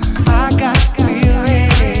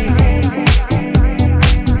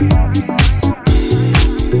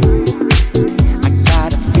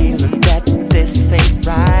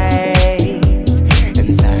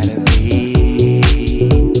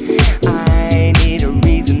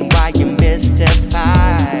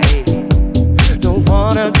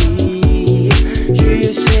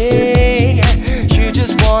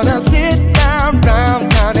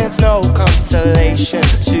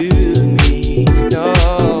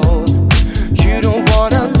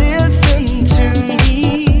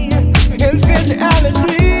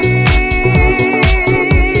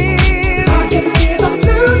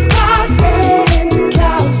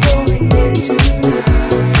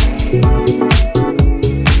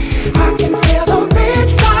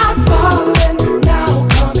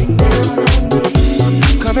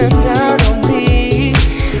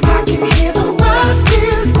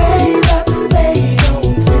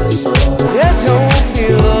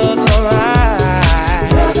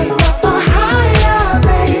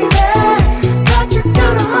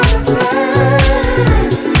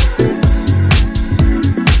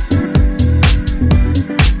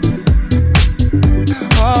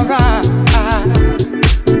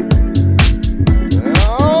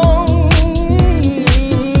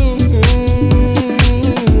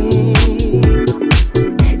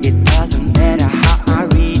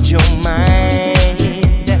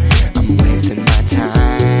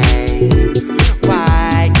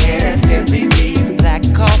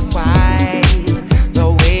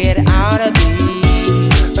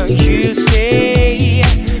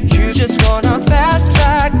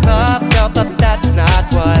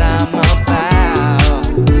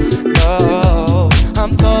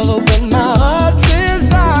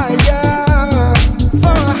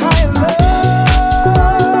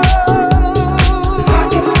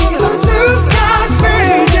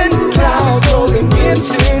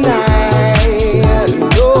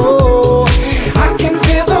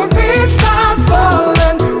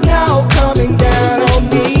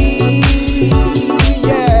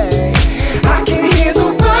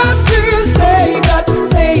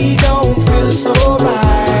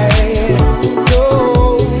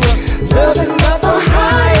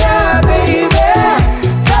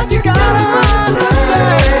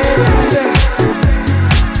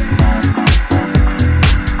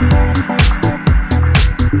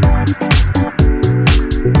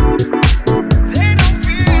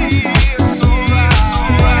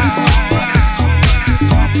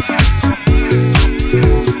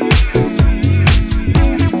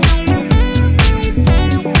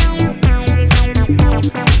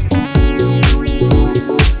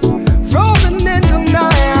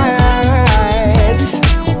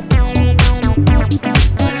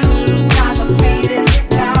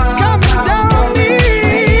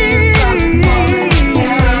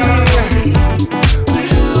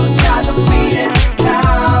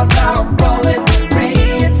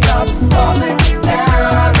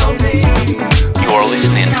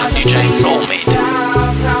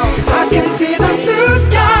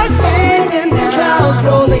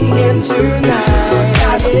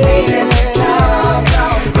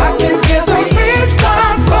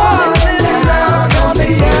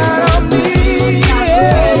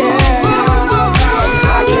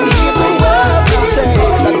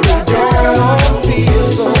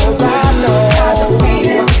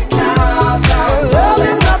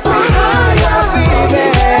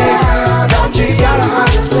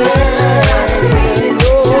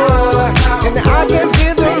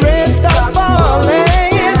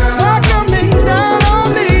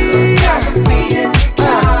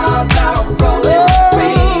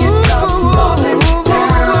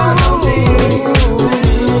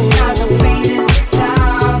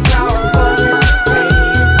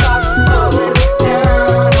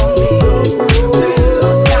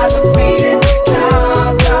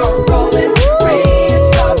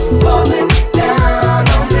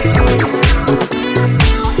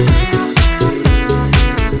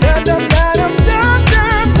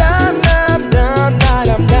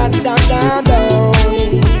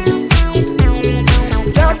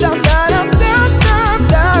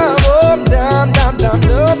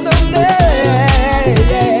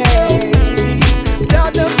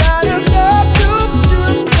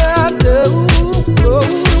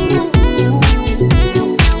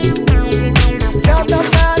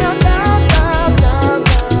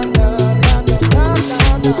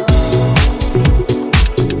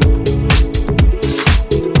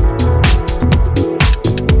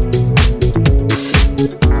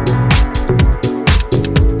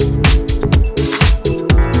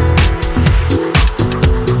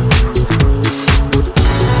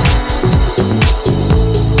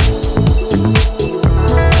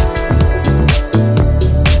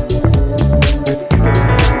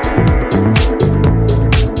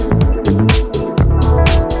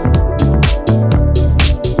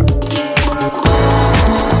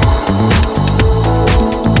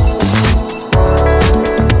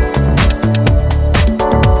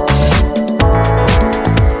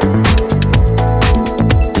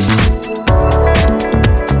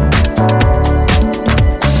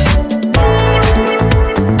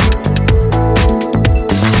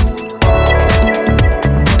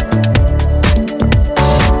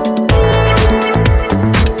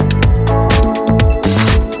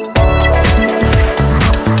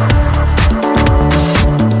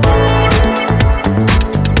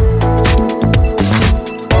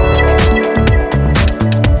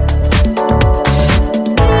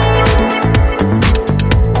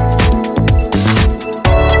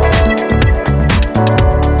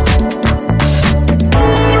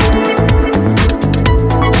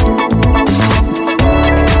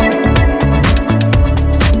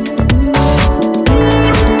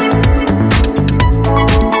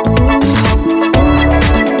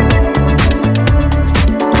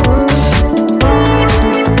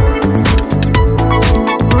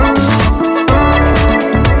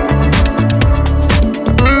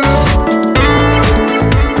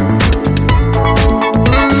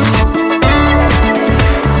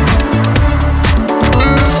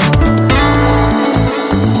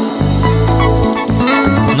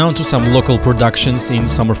 on to some local productions in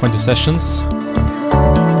Summer Fondue sessions.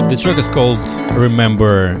 The track is called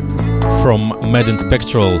Remember from Mad and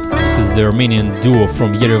Spectral. This is the Armenian duo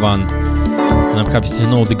from Yerevan, and I'm happy to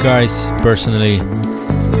know the guys personally.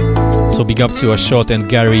 So big up to Ashot and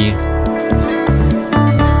Gary.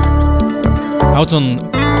 Out on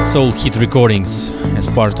Soul Hit Recordings as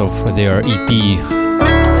part of their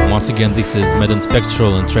EP. Once again, this is Mad and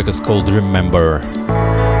Spectral, and the track is called Remember.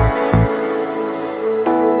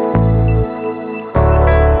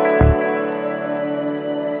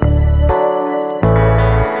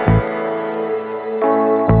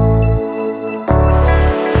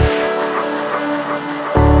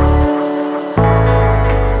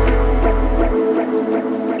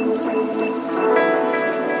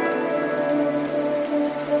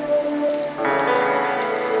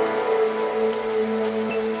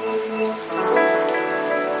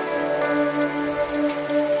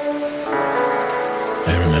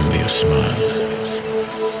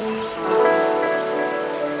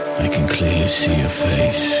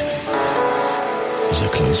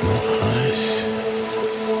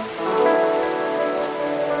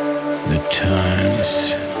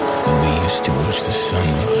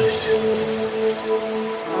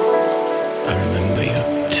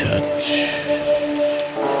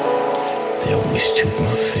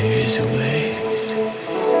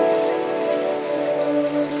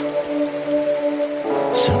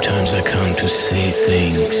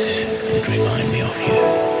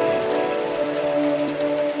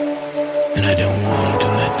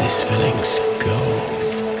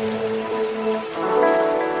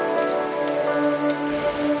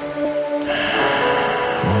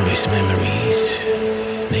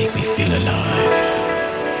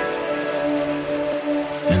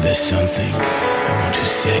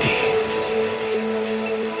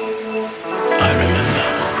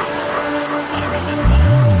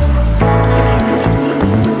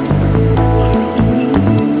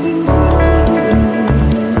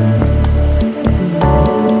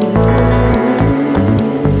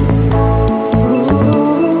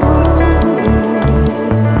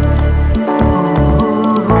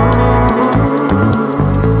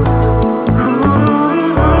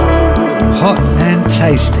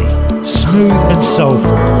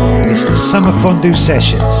 Summer Fondue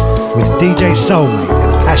Sessions with DJ Soulmate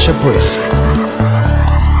and Pasha Brisk.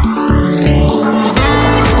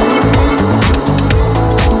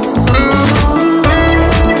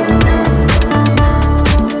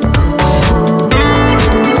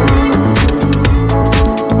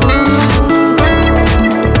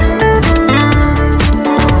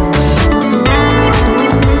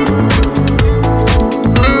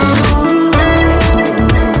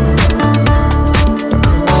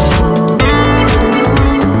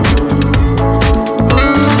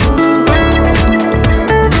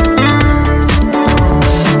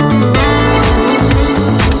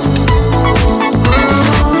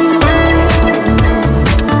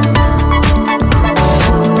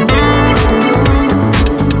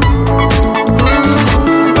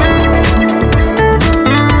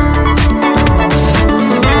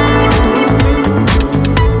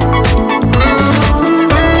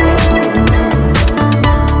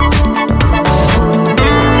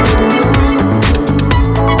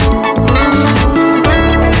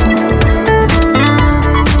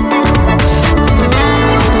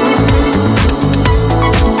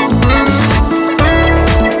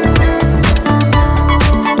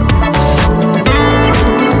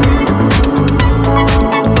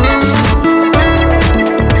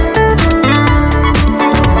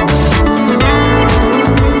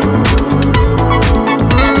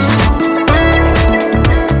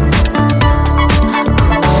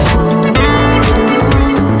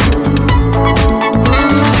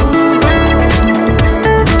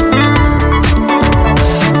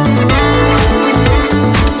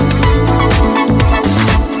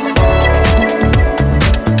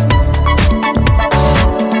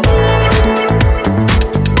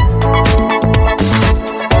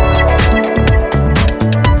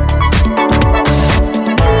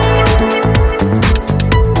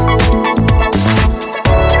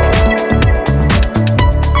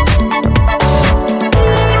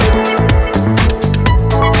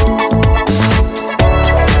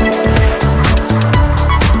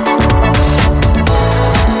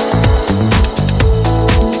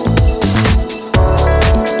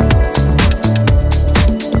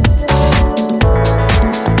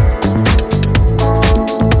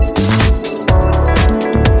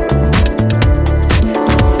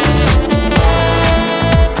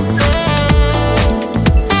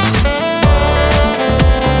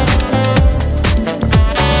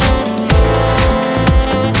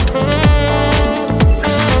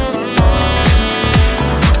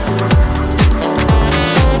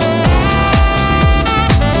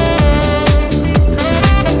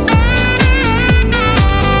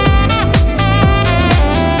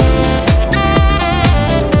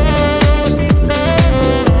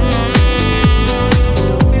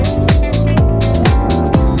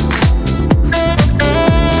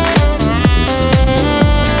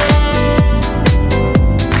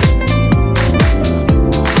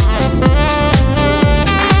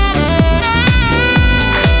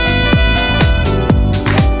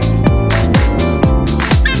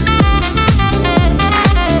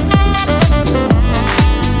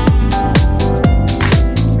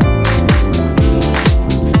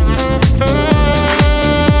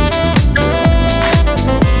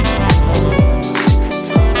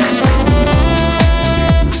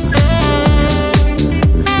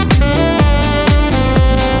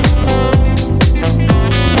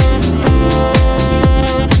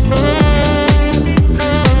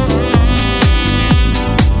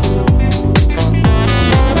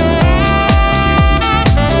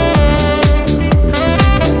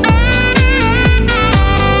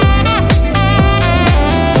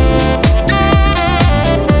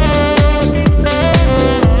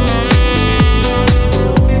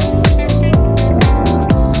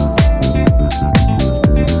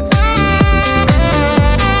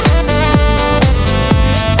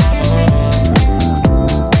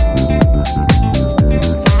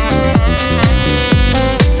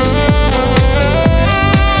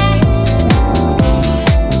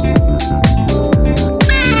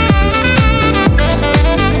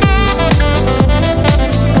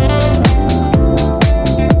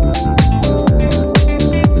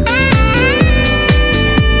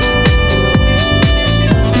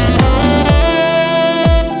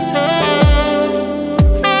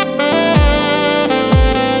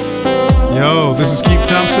 Yo, this is Keith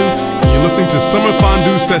Thompson, and you're listening to Summer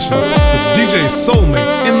Fondue Sessions with DJ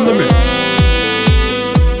Soulmate in the mix.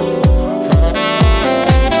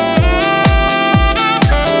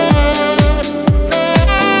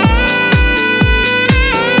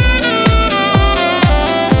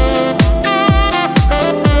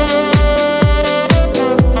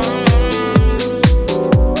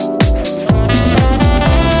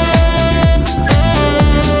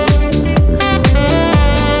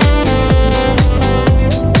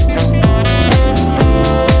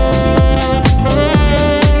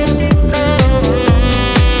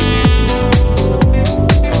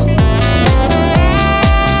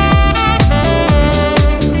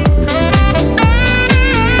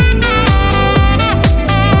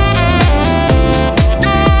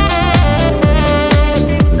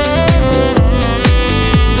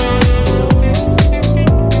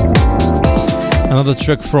 Another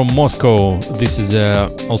track from Moscow. This is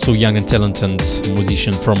also young and talented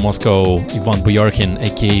musician from Moscow, Ivan Boyarkin,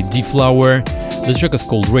 aka D-Flower. The track is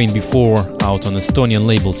called Rain Before, out on Estonian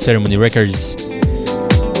label Ceremony Records.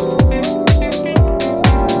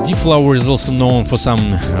 D-Flower is also known for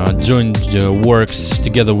some joint works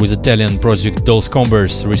together with Italian project Dos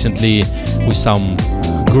Combers, recently with some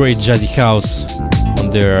great jazzy house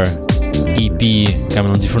on their EP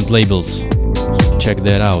coming on different labels. Check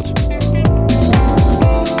that out.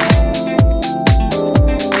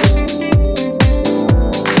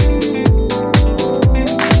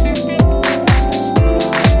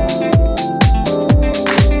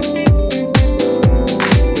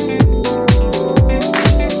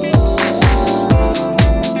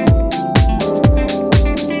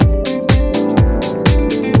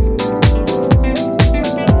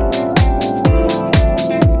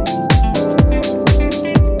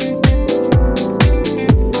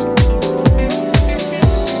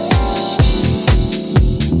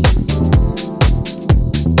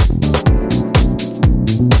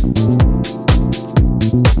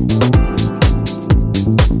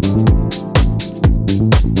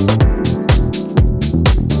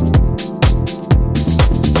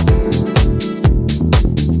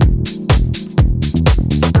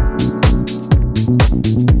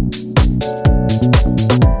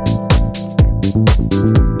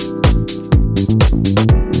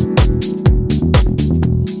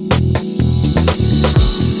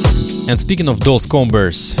 And speaking of Dos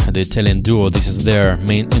Combers, the Italian duo, this is their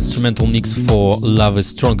main instrumental mix for Love is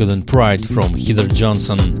Stronger Than Pride from Heather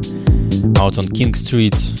Johnson, out on King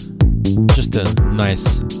Street. Just a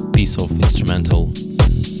nice piece of instrumental.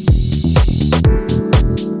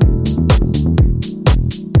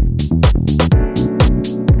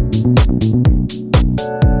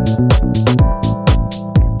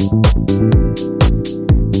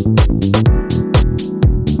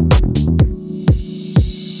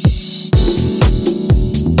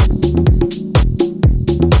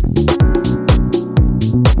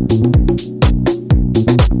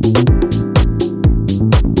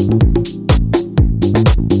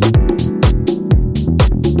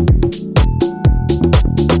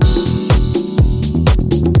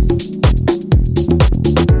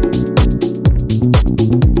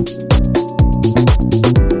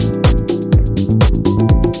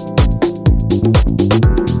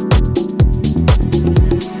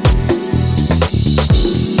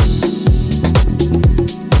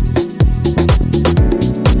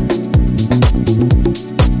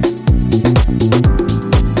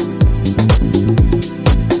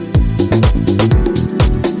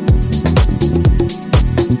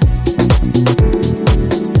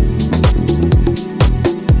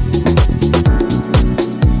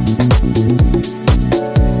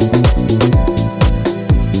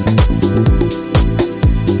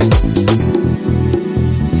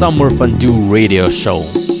 Summer Fondue Radio Show.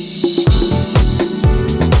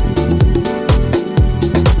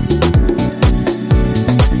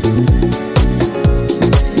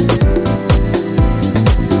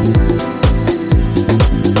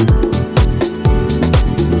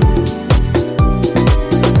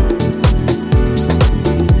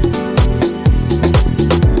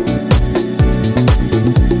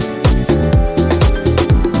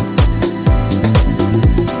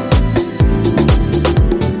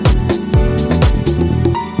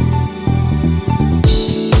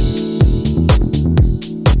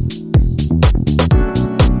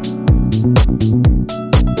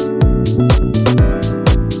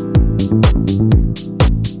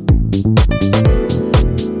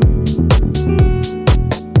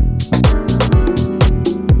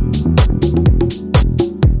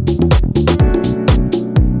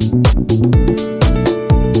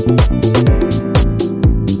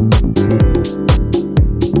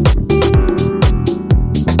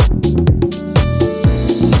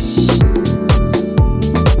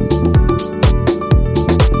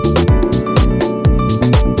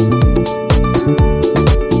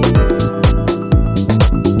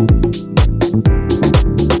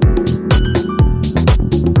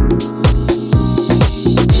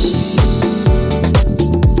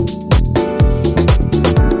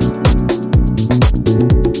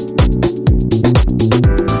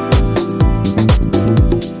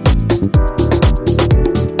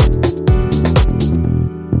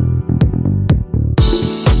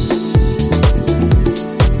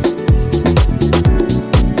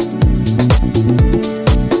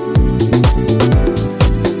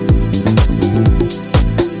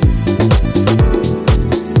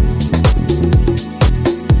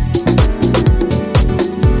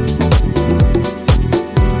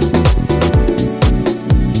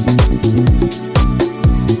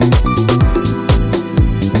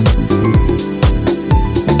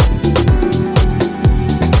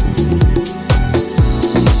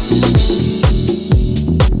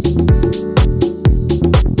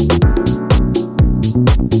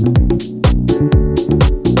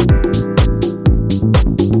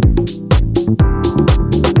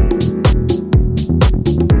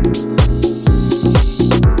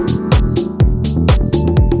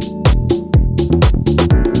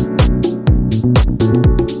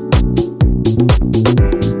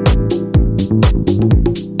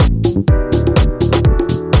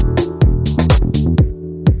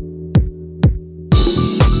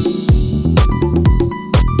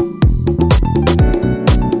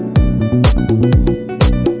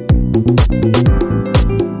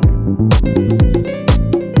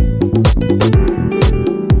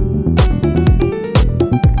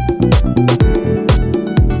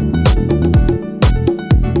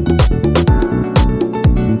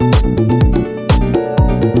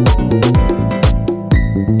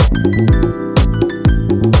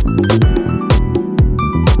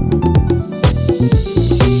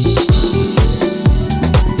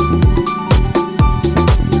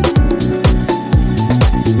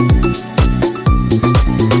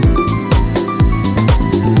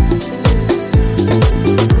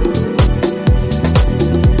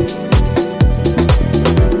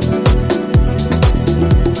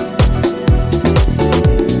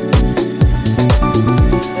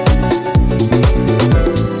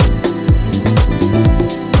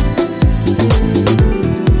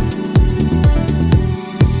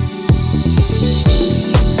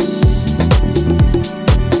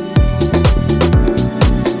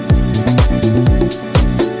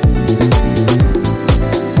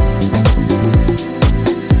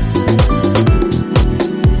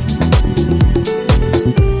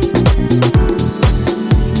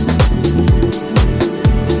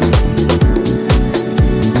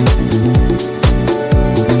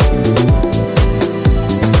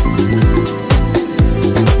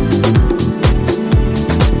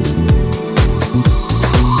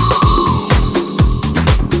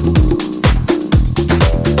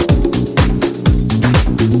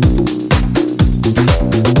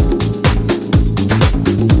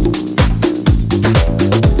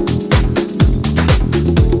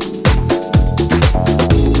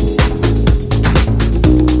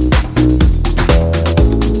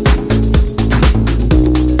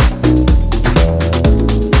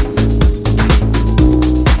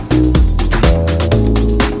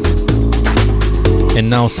 And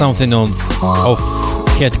now something of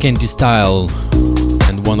Head Candy style,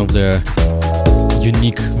 and one of the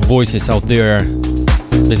unique voices out there.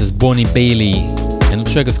 This is Bonnie Bailey, and the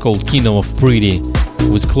track is called Kingdom of Pretty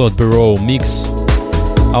with Claude Barreau mix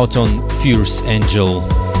out on Fierce Angel.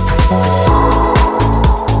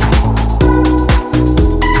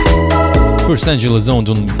 Fierce Angel is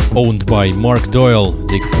owned by Mark Doyle,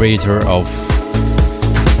 the creator of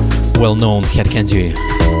well-known Head Candy Empire.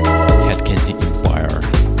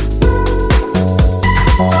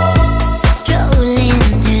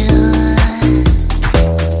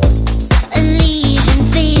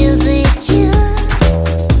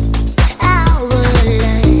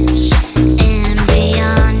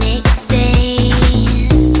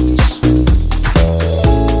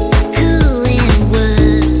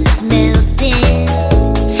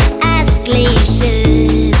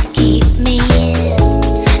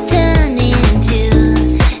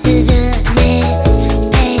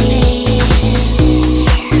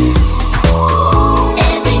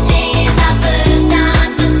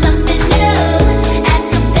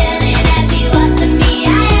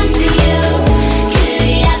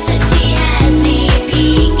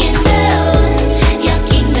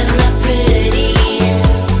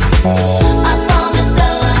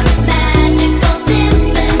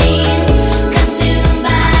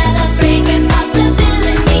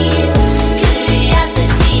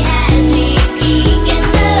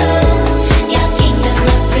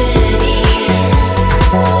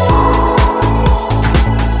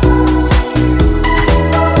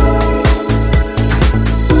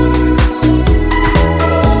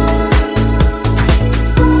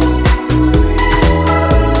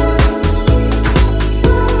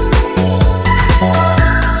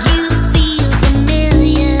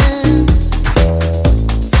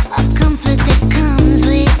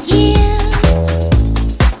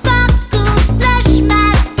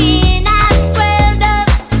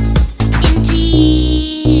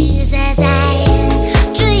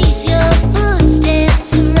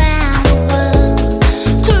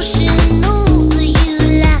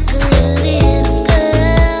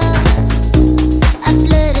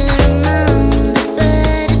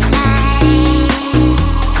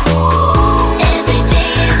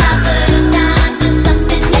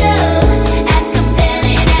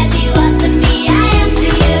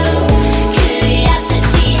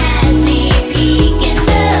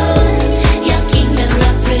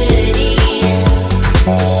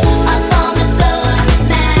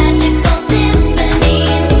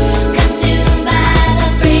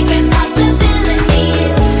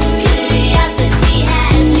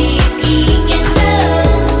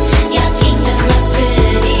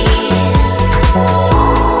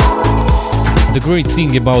 The great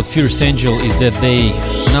thing about Fierce Angel is that they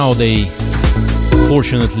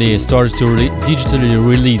fortunately start to digitally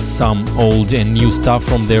release some old and new stuff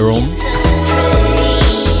from their own.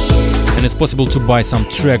 and it's possible to buy some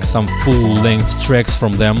tracks, some full-length tracks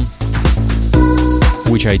from them,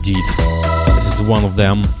 which I did. This is one of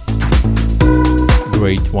them.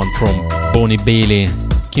 Great one from Bonnie Bailey,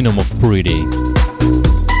 Kingdom of Pretty.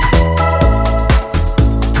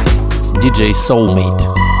 DJ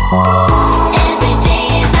Soulmate.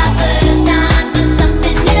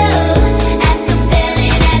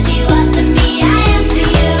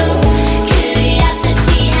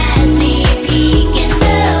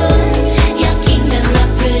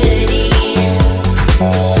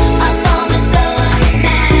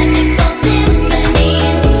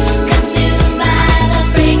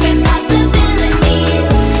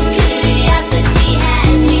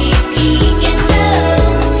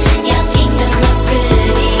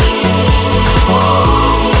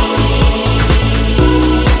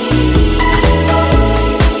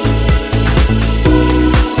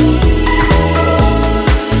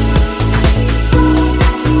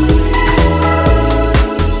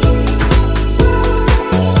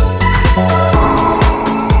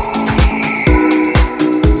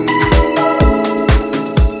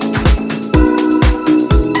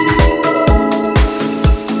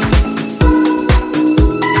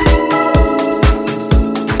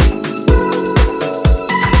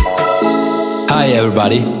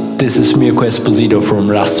 This is Mirko Esposito from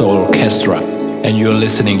Rasso Orchestra, and you're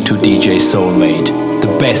listening to DJ Soulmate,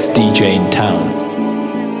 the best DJ in town.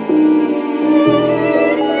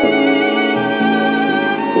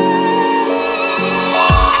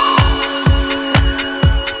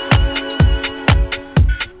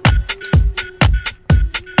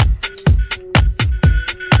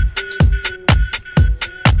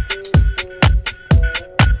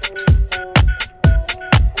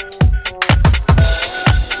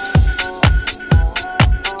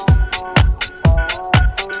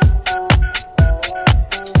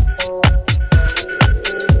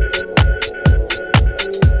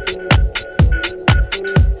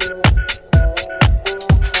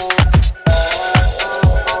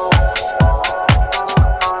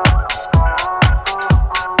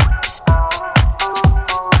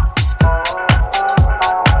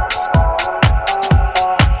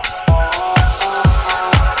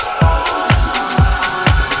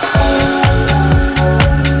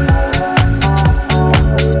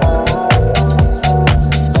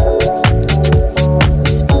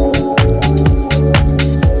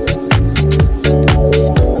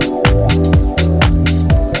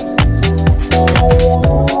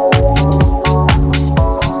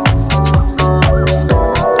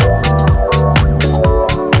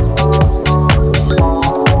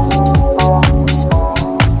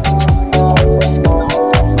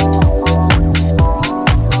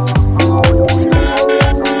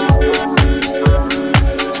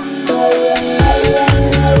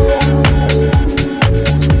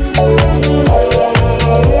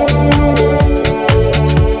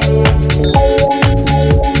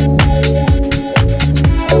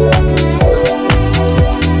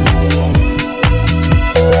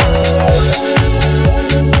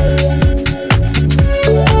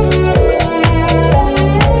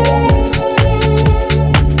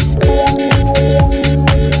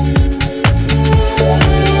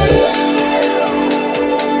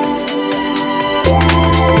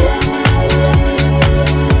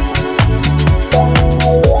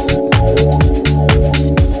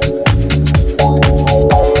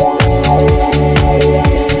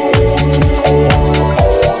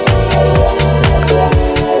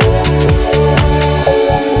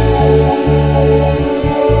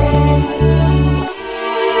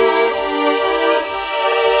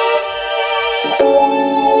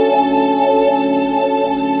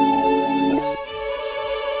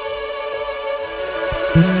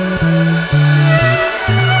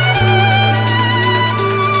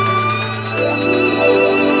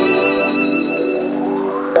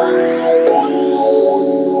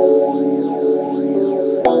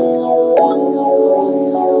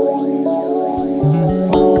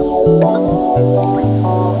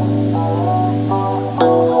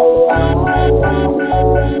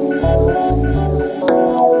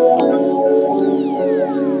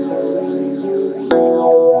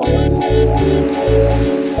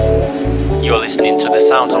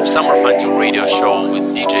 sounds of Summer Fondue radio show with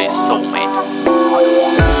DJ Soulmate.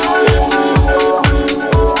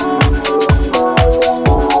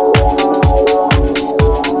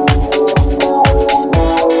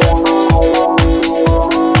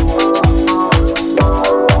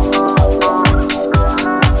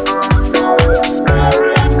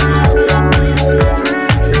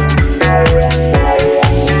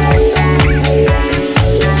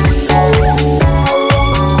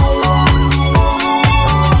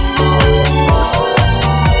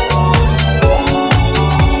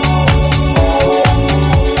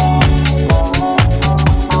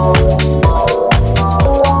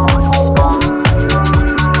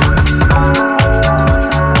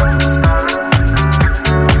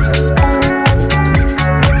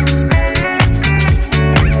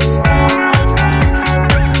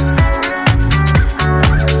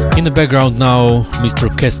 the background now, Mr.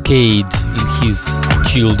 Kaskade in his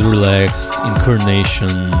chilled, relaxed incarnation.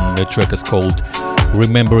 The track is called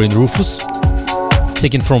Remembering Rufus,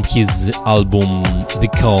 taken from his album The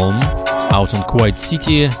Calm, out on Quiet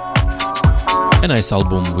City. A nice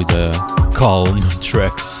album with calm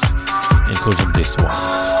tracks, including this one.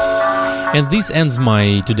 And this ends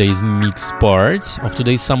my today's mix part of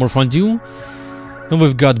today's Summer Fondue. And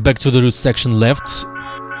we've got Back to the Roots section left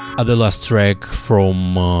at the last track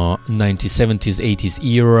from 1970s, 80s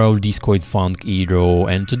era, disco and funk era.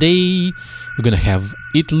 And today we're gonna have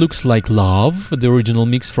It Looks Like Love, the original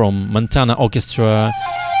mix from Montana Orchestra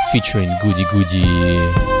featuring Goody Goody,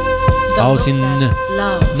 out in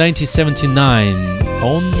 1979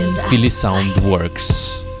 on Philly Sound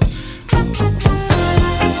Works.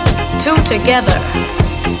 Two together.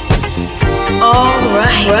 All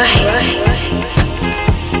right.